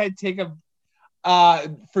think I'd take a.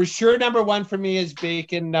 For sure, number one for me is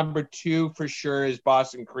bacon. Number two for sure is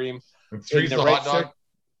Boston cream. And three's the hot dog.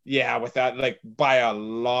 Yeah, with that, like, by a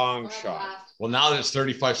long shot. Well, now that it's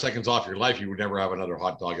 35 seconds off your life, you would never have another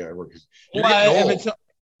hot dog ever.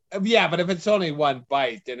 But if it's only one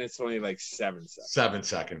bite, then it's only like 7 seconds. 7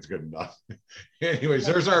 seconds, good enough. Anyways,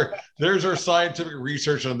 there's our scientific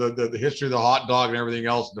research on the history of the hot dog and everything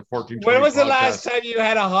else. The 1420 When was podcast. The last time you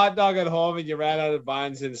had a hot dog at home and you ran out of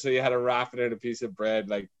buns, and so you had to wrap it in a piece of bread,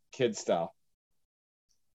 like kid style?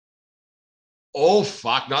 Oh,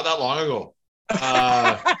 fuck, not that long ago. 3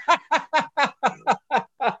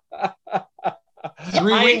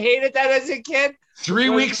 weeks. I hated that as a kid. 3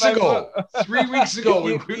 weeks ago. 3 weeks ago.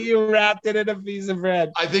 You wrapped it in a piece of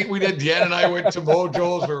bread. I think we did. Deanne and I went to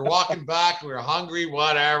Mojo's. We were walking back. We were hungry,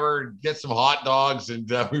 whatever. Get some hot dogs. And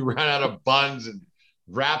we ran out of buns and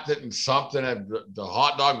wrapped it in something. And the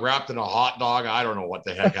hot dog wrapped in a hot dog. I don't know what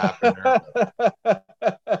the heck happened there.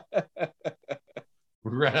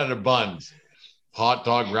 We ran out of buns. Hot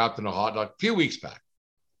dog wrapped in a hot dog. A few weeks back.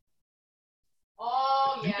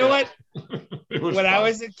 Oh, yeah. You know what? When fun. I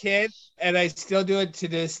was a kid, and I still do it to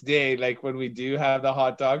this day, like when we do have the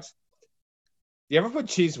hot dogs, you ever put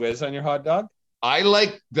Cheese Whiz on your hot dog? I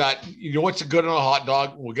like that. You know what's good on a hot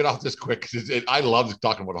dog? We'll get off this quick. I love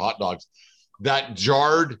talking about hot dogs. That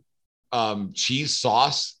jarred cheese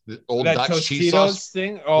sauce, the old that Dutch Tostitos cheese sauce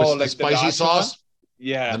thing. Oh, like the spicy sauce. One?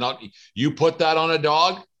 Yeah. And you put that on a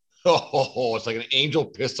dog. Oh, it's like an angel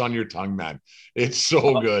pissed on your tongue, man. It's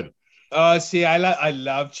so good. Oh, see, I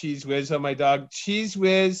love Cheese Whiz on my dog. Cheese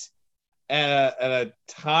Whiz and a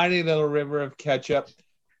tiny little river of ketchup.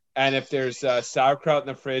 And if there's sauerkraut in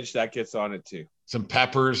the fridge, that gets on it too. Some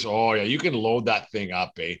peppers. Oh yeah, you can load that thing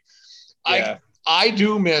up, eh? Yeah. I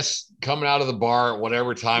do miss coming out of the bar at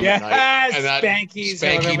whatever time Yeah, at night. And that Spanky's,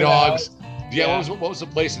 Spanky Dogs. Yeah, what was the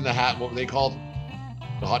place in the hat? What were they called?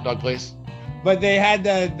 The hot dog place? But they had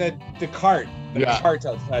the cart. The cart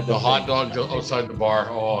outside the hot dog outside the bar.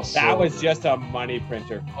 Oh, that was just a money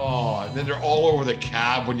printer. Oh, and then they're all over the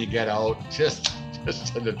cab when you get out. Just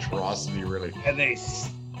an atrocity, really. And they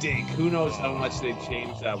stink. Who knows how much they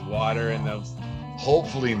change that water and those.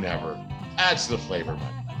 Hopefully never. That's the flavor,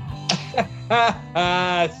 man.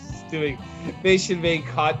 They should make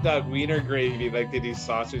hot dog wiener gravy like they do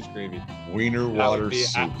sausage gravy. Wiener water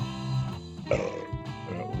soup.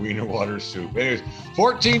 Wiener water soup. Anyways,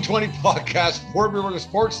 1420 podcast, 4 beer with a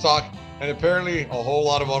sports talk, and apparently a whole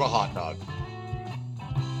lot about a hot dog.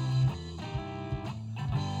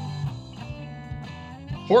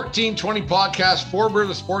 $14.20 podcast, 4 beer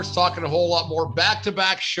with a sports talk, and a whole lot more.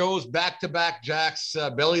 Back-to-back shows, back-to-back jacks,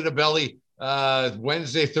 belly to belly.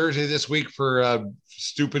 Wednesday, Thursday this week for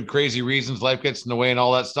stupid, crazy reasons. Life gets in the way and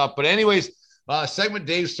all that stuff. But anyways, segment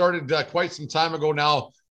Dave started quite some time ago now.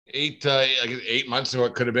 8 months ago,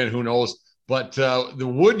 it could have been, who knows. But the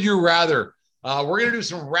Would You Rather. We're going to do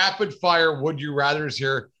some rapid fire Would You Rathers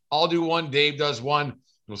here. I'll do one. Dave does one.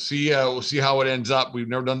 We'll see how it ends up. We've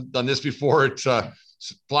never done this before. It's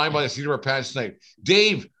flying by the seat of our pants tonight.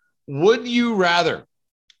 Dave, would you rather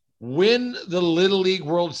win the Little League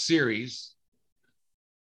World Series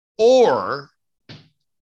or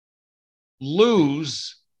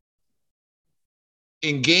lose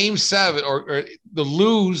in Game 7 or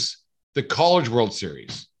lose the College World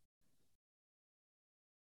Series?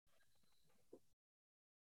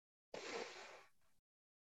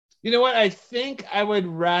 You know what? I think I would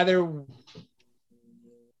rather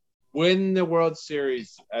win the World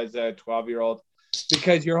Series as a 12-year-old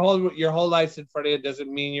because your whole life's in front of you. It doesn't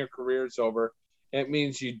mean your career's over. It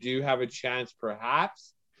means you do have a chance,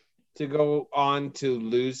 perhaps, to go on to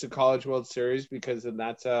lose the College World Series because then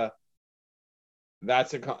that's an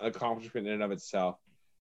accomplishment in and of itself.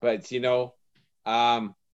 But you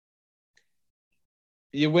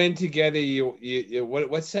win together. You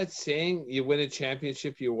what's that saying? You win a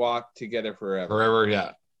championship, you walk together forever. Forever,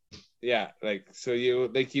 yeah. Yeah,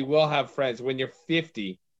 you will have friends when you're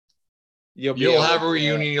 50. You'll have a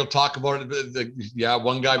reunion. You'll talk about it.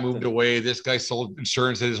 One guy moved away. This guy sold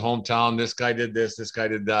insurance in his hometown. This guy did this. This guy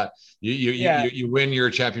did that. You win. You're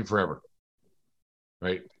a champion forever,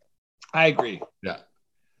 right? I agree. Yeah.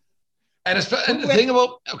 And the thing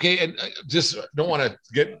about and I just don't want to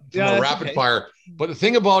get a rapid fire, but the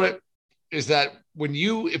thing about it is that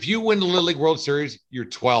if you win the Little League World Series, you're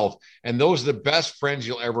 12, and those are the best friends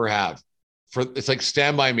you'll ever have. It's like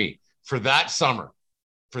Stand By Me for that summer.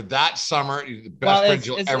 For that summer, the best friends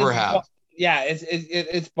you'll ever have. Yeah,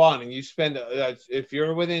 it's bonding. You spend if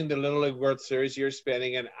you're winning the Little League World Series, you're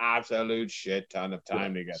spending an absolute shit ton of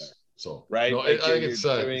time together. So right, I think it's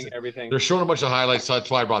doing everything. They're showing a bunch of highlights, so that's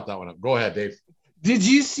why I brought that one up. Go ahead, Dave. Did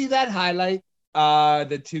you see that highlight?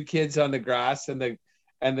 The two kids on the grass, and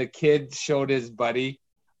the kid showed his buddy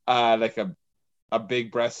like a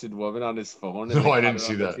big-breasted woman on his phone. No, I didn't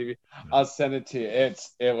see that. TV. I'll send it to you.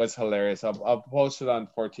 It was hilarious. I'll post it on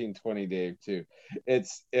 1420 Dave too.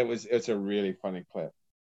 It's a really funny clip.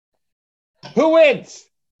 Who wins?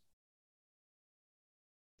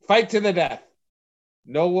 Fight to the death.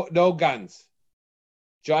 No guns.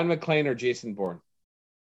 John McClane or Jason Bourne?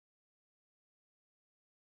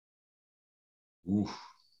 Ooh.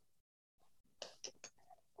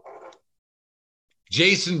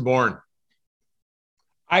 Jason Bourne.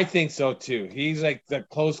 I think so too. He's like the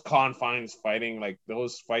close confines fighting, like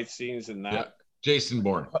those fight scenes and that. Yeah. Jason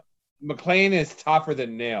Bourne. McClane is tougher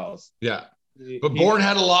than nails. Yeah. But Bourne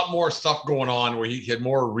had a lot more stuff going on where he had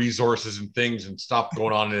more resources and things and stuff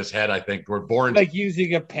going on in his head, I think. Where Bourne, like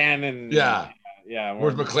using a pen and yeah.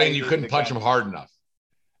 Whereas McClane, you couldn't punch him hard enough.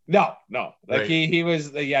 No. Like right. he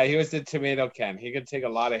was the tomato can. He could take a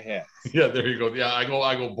lot of hits. Yeah, there you go. Yeah, I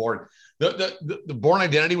go Bourne. The Bourne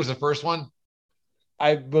Identity was the first one.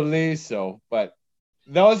 I believe so, but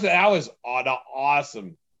that was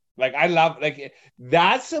awesome. Like I love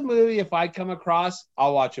that's a movie. If I come across,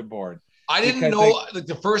 I'll watch it Bourne. I didn't know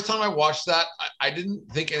the first time I watched that, I didn't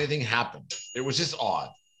think anything happened. It was just odd.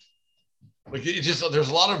 Like it just there's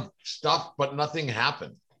a lot of stuff, but nothing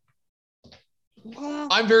happened. Well,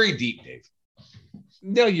 I'm very deep, Dave.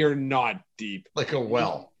 No, you're not deep. Like a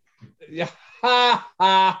well. Yeah.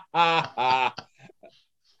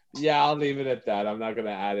 Yeah, I'll leave it at that. I'm not going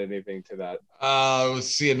to add anything to that. Let's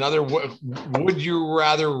see another. Would you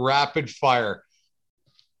rather rapid fire?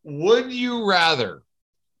 Would you rather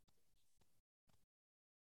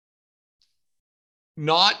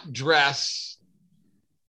not dress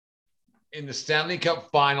in the Stanley Cup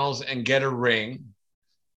Finals and get a ring,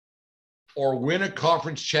 or win a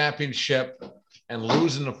conference championship and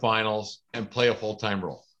lose in the finals and play a full-time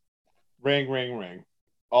role? Ring.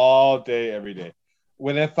 All day, every day.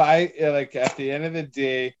 If I, like, at the end of the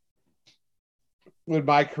day, when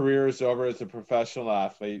my career is over as a professional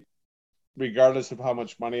athlete, regardless of how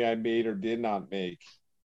much money I made or did not make,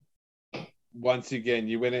 once again,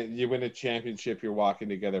 you win a championship, you're walking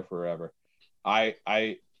together forever. I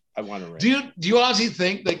want to ring. Do you honestly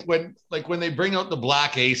think when they bring out the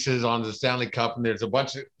Black Aces on the Stanley Cup and there's a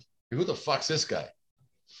bunch of, who the fuck's this guy?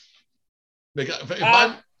 Like,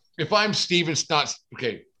 if I'm Steven, not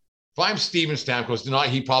okay. If I'm Steven Stamkos,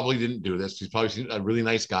 he probably didn't do this. He's probably a really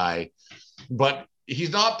nice guy, but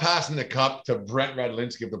he's not passing the cup to Brent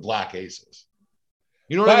Radlinsky of the Black Aces.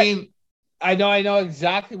 You know what I mean? I know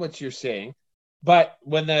exactly what you're saying, but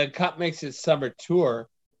when the cup makes its summer tour,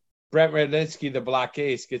 Brent Radlinsky, the Black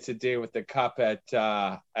Ace, gets a day with the cup at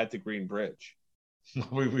the Green Bridge.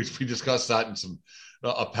 We discussed that in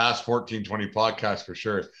a past 1420 podcast for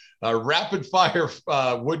sure. Rapid fire,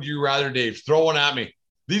 would you rather, Dave? Throw one at me.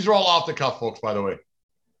 These are all off the cuff, folks, by the way.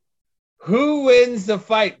 Who wins the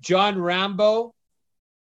fight, John Rambo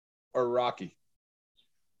or Rocky?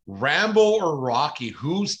 Rambo or Rocky?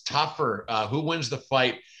 Who's tougher? Who wins the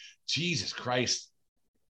fight? Jesus Christ.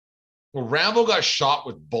 Well, Rambo got shot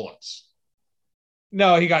with bullets.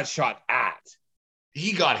 No, he got shot at.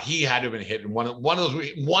 He had to have been hit. One of those.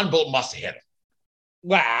 One bullet must have hit him.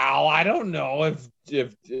 Well, I don't know if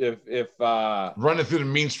running through the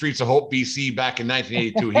mean streets of Hope, BC back in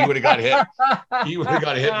 1982, he would have got hit. He would have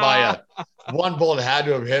got hit by one bullet. Had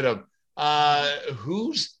to have hit him.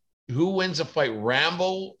 Who wins a fight,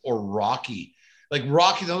 Rambo or Rocky? Like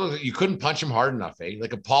Rocky, you couldn't punch him hard enough, eh?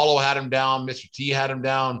 Like Apollo had him down, Mr. T had him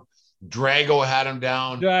down, Drago had him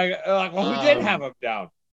down. Who did have him down?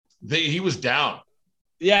 He was down.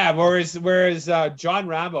 Yeah, whereas John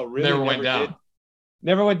Rambo really never went down.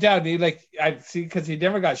 Never went down. Because he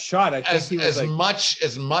never got shot. I think he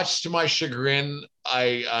was much to my chagrin.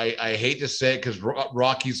 I hate to say it because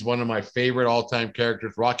Rocky's one of my favorite all-time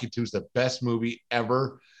characters. Rocky 2 is the best movie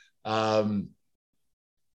ever.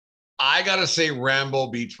 I gotta say Rambo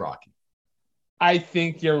beats Rocky. I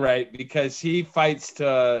think you're right because he fights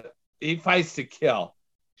to kill,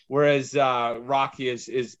 whereas Rocky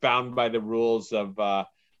is bound by the rules of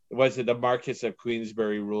was it the Marquess of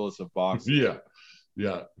Queensberry rules of boxing?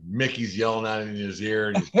 Yeah. Mickey's yelling at him in his ear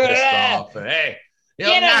and he's pissed off. And hey,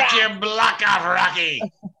 he'll knock your block off, Rocky.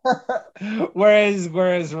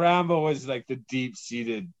 whereas Rambo was like the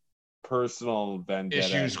deep-seated personal vendetta.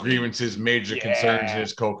 Issues, grievances, major concerns in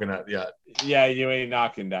his coconut. Yeah, you ain't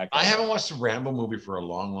knocking that guy. I haven't watched a Rambo movie for a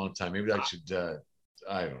long, long time. Maybe I should.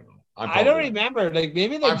 I don't know. I don't remember. Like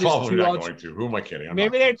maybe they're just probably not going to. Who am I kidding?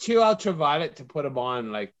 Maybe they're too ultraviolet to put them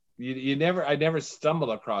on. Like I never stumbled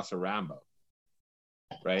across a Rambo.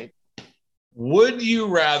 Right? Would you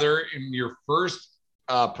rather in your first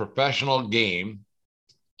professional game?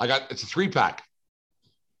 It's a 3-pack.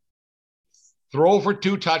 Throw for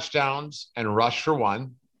 2 touchdowns and rush for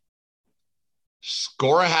 1.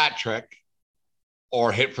 Score a hat trick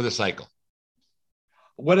or hit for the cycle.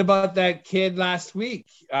 What about that kid last week?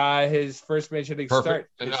 His first major league start.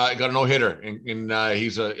 And got a no-hitter, and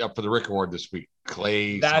he's up for the Rick Award this week.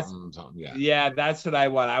 Clay, something. Yeah, that's what I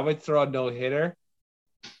want. I would throw a no-hitter.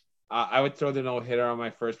 I would throw the no-hitter on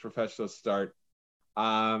my first professional start.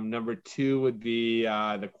 Number 2 would be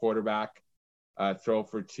the quarterback. Throw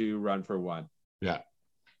for 2, run for 1. Yeah.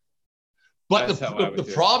 But the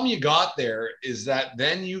problem you got there is that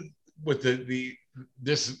then you, with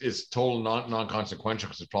this is total non-consequential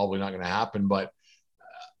because it's probably not going to happen, but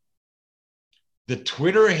the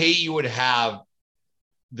Twitter hate you would have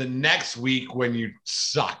the next week when you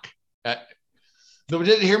suck.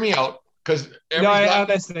 Hear me out. Because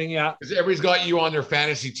everybody's got you on their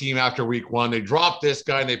fantasy team after week 1. They dropped this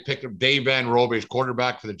guy and they picked up Dave Van Robe's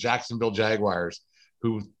quarterback for the Jacksonville Jaguars,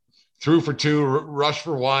 who threw for 2, rushed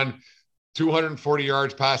for 1, 240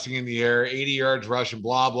 yards passing in the air, 80 yards rushing,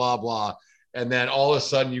 blah, blah, blah. And then all of a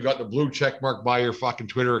sudden you got the blue check mark by your fucking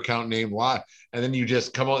Twitter account name. Why? And then you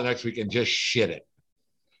just come out the next week and just shit it.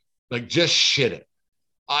 Like, just shit it.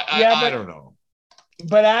 I don't know.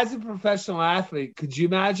 But as a professional athlete, could you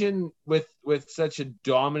imagine with such a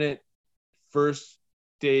dominant first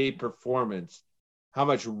day performance, how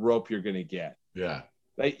much rope you're going to get? Yeah.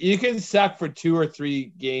 Like you can suck for 2 or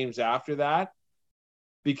 3 games after that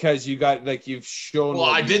because you got like you've shown. Well,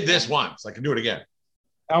 I did this once. I can do it again.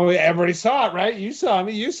 Oh, everybody saw it, right? You saw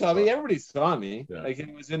me. You saw me. Everybody saw me. Yeah. Like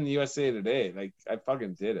it was in the USA Today. Like I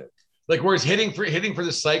fucking did it. Like whereas hitting for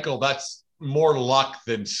the cycle, that's more luck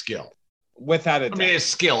than skill. Without a doubt. I mean, it's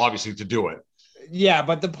skill obviously to do it. Yeah,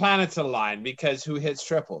 but the planets align because who hits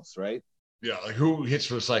triples, right? Yeah, like who hits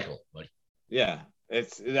for the cycle? Like yeah,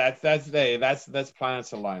 that's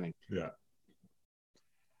planets aligning. Yeah.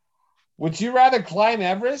 Would you rather climb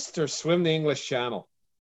Everest or swim the English Channel?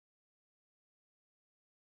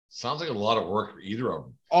 Sounds like a lot of work for either of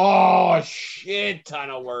them. Oh, a shit ton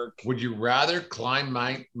of work. Would you rather climb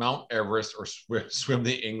Mount Everest or swim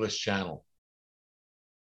the English Channel?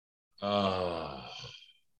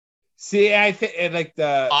 See, I think like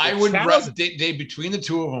I would rather between the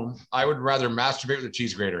two of them. I would rather masturbate with a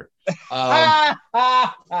cheese grater. That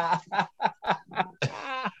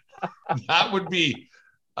would be.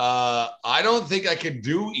 I don't think I could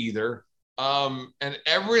do either. And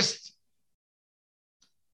Everest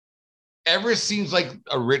seems like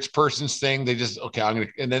a rich person's thing. They just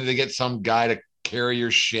and then they get some guy to carry your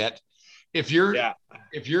shit. If you're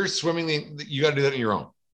swimming, you got to do that on your own.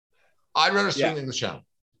 I'd rather swim in the Channel.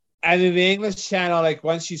 And in the English Channel, like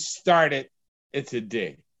once you start it, it's a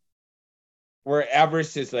day. Where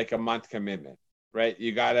Everest is like a month commitment, right?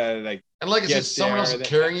 You gotta like and like I said, someone else is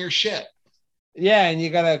carrying your shit. Yeah, and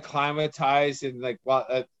you gotta acclimatize and like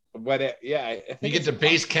I think you get to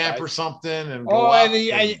base camp or something and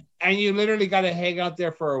and you literally got to hang out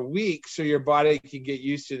there for a week so your body can get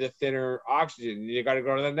used to the thinner oxygen. You got to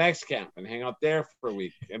go to the next camp and hang out there for a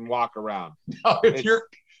week and walk around. No,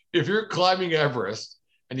 if you're climbing Everest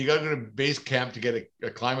and you got to go to base camp to get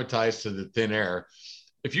acclimatized to the thin air,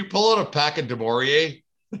 if you pull out a pack of DeMaurier,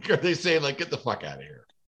 are they saying like get the fuck out of here?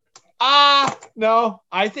 No,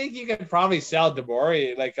 I think you could probably sell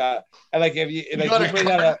DeMaurier like if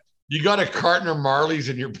you got a carton of Marley's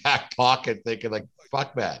in your back pocket thinking like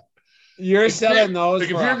fuck that. You're selling those like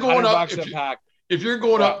for if you're going up a pack. If you're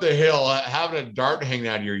going up the hill having a dart hanging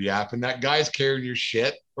out of your yap and that guy's carrying your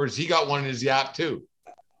shit, or has he got one in his yap too?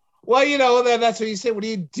 Well, that's what you say. What are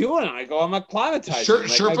you doing? I go, I'm acclimatizing.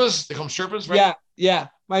 Sherpas, they call them Sherpas, right? Yeah.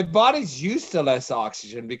 My body's used to less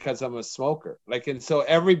oxygen because I'm a smoker. And so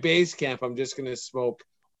every base camp, I'm just going to smoke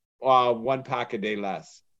 1 pack a day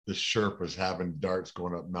less. The Sherpas having darts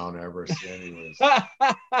going up Mount Everest anyways. Try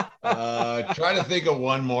to think of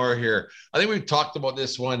one more here. I think we've talked about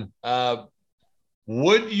this one.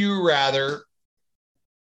 Would you rather...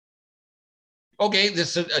 Okay,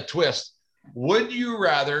 this is a twist. Would you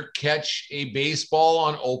rather catch a baseball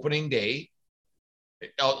on opening day,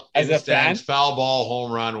 as a stands, foul ball,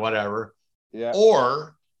 home run, whatever,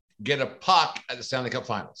 or get a puck at the Stanley Cup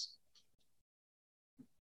Finals?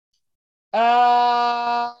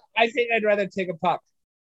 I think I'd rather take a puck.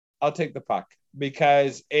 I'll take the puck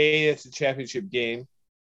because A, it's a championship game,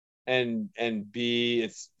 and B,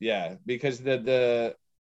 it's because I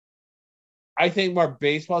think more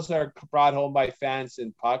baseballs are brought home by fans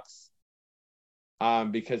than pucks.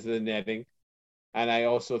 Because of the netting. And I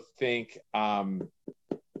also think if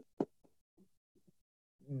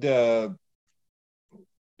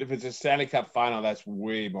it's a Stanley Cup final, that's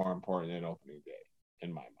way more important than opening day,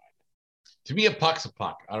 in my mind. To me, a puck's a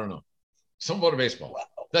puck. I don't know. Something about a baseball.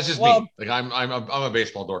 That's just me. Like I'm a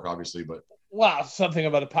baseball dork, obviously, but something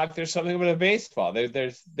about a puck. There's something about a baseball.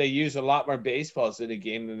 They use a lot more baseballs in a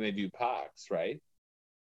game than they do pucks, right?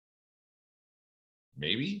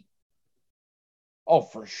 Maybe. Oh,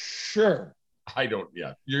 for sure. I don't.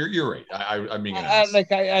 Yeah, you're right. I'm being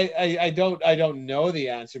I don't know the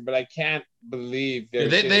answer, but I can't believe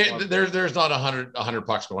there's not 100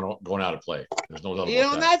 pucks going out of play. There's no doubt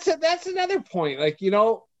about that. That's another point. If you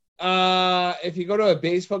go to a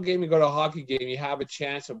baseball game, you go to a hockey game, you have a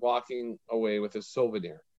chance of walking away with a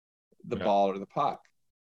souvenir, the ball or the puck.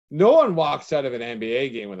 No one walks out of an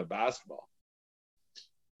NBA game with a basketball.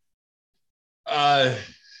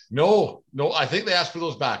 No, I think they ask for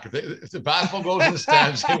those back. If the basketball goes in the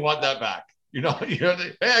stands, they want that back. Hey,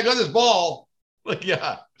 I got this ball.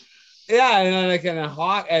 Yeah,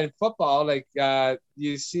 and in football,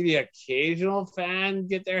 you see the occasional fan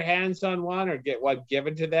get their hands on one or get one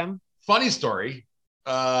given to them. Funny story.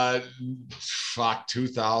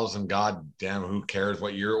 2000. God damn, who cares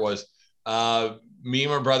what year it was? Me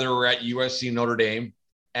and my brother were at USC Notre Dame,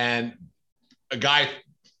 and a guy.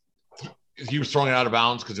 He was throwing it out of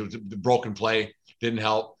bounds because it was the broken play. Didn't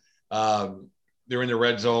help. They were in the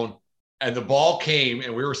red zone, and the ball came,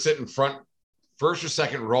 and we were sitting first or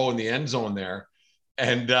second row in the end zone there.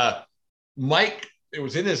 And Mike it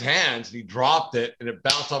was in his hands, and he dropped it, and it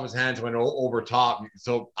bounced off his hands and went over top.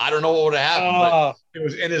 So I don't know what would have happened, but it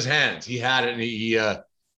was in his hands. He had it, and he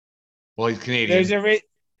well, he's Canadian.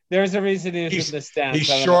 There's a reason he's in the stands.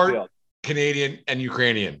 He's short, Canadian, and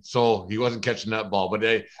Ukrainian, so he wasn't catching that ball. But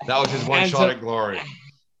that was his one shot at glory.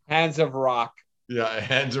 Hands of rock. Yeah,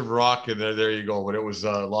 hands of rock, and there you go. But it was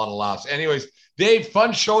a lot of laughs. Anyways, Dave,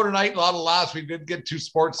 fun show tonight. A lot of laughs. We did get too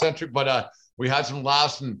sports centric, but we had some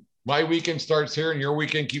laughs, and my weekend starts here, and your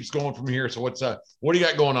weekend keeps going from here. So what do you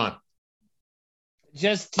got going on?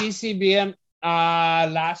 Just TCBM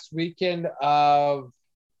last weekend of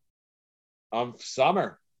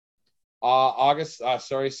summer.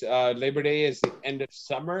 Labor Day is the end of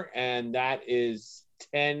summer, and that is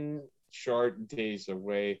 10 short days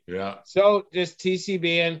away. Yeah. So just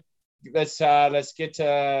TCBM. Let's get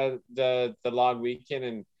to the long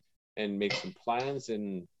weekend and make some plans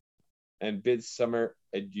and bid summer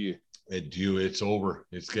adieu. Adieu. It's over.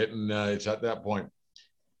 It's getting it's at that point.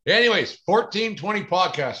 Anyways, 1420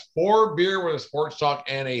 podcast, 4 beer with a sports talk,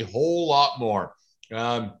 and a whole lot more.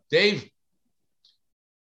 Dave,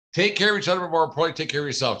 take care of each other, but more importantly, take care of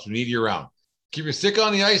yourself. We need you around. Keep your stick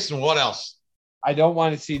on the ice, and what else? I don't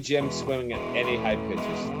want to see Jim swinging at any high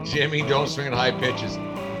pitches. Jimmy, don't swing at high pitches.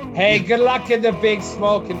 Hey, good luck in the big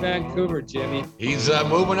smoke in Vancouver, Jimmy. He's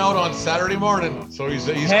moving out on Saturday morning, so he's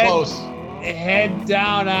close. Head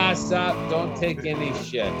down, ass up. Don't take any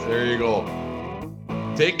shit. There you go.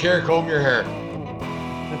 Take care. Comb your hair.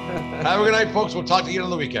 Have a good night, folks. We'll talk to you on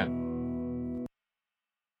the weekend.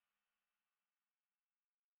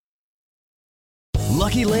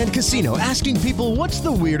 Lucky Land Casino, asking people, what's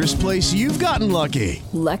the weirdest place you've gotten lucky?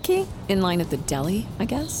 Lucky? In line at the deli, I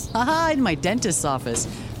guess? Aha, in my dentist's office.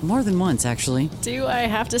 More than once, actually. Do I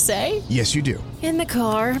have to say? Yes, you do. In the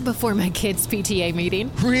car before my kids' PTA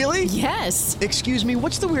meeting. Really? Yes. Excuse me,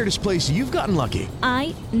 what's the weirdest place you've gotten lucky?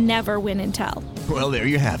 I never win and tell. Well, there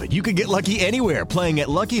you have it. You can get lucky anywhere, playing at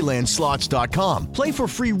LuckyLandSlots.com. Play for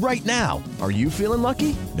free right now. Are you feeling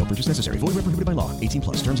lucky? No purchase necessary. Void where prohibited by law.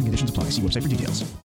 18+. Terms and conditions apply. See website for details.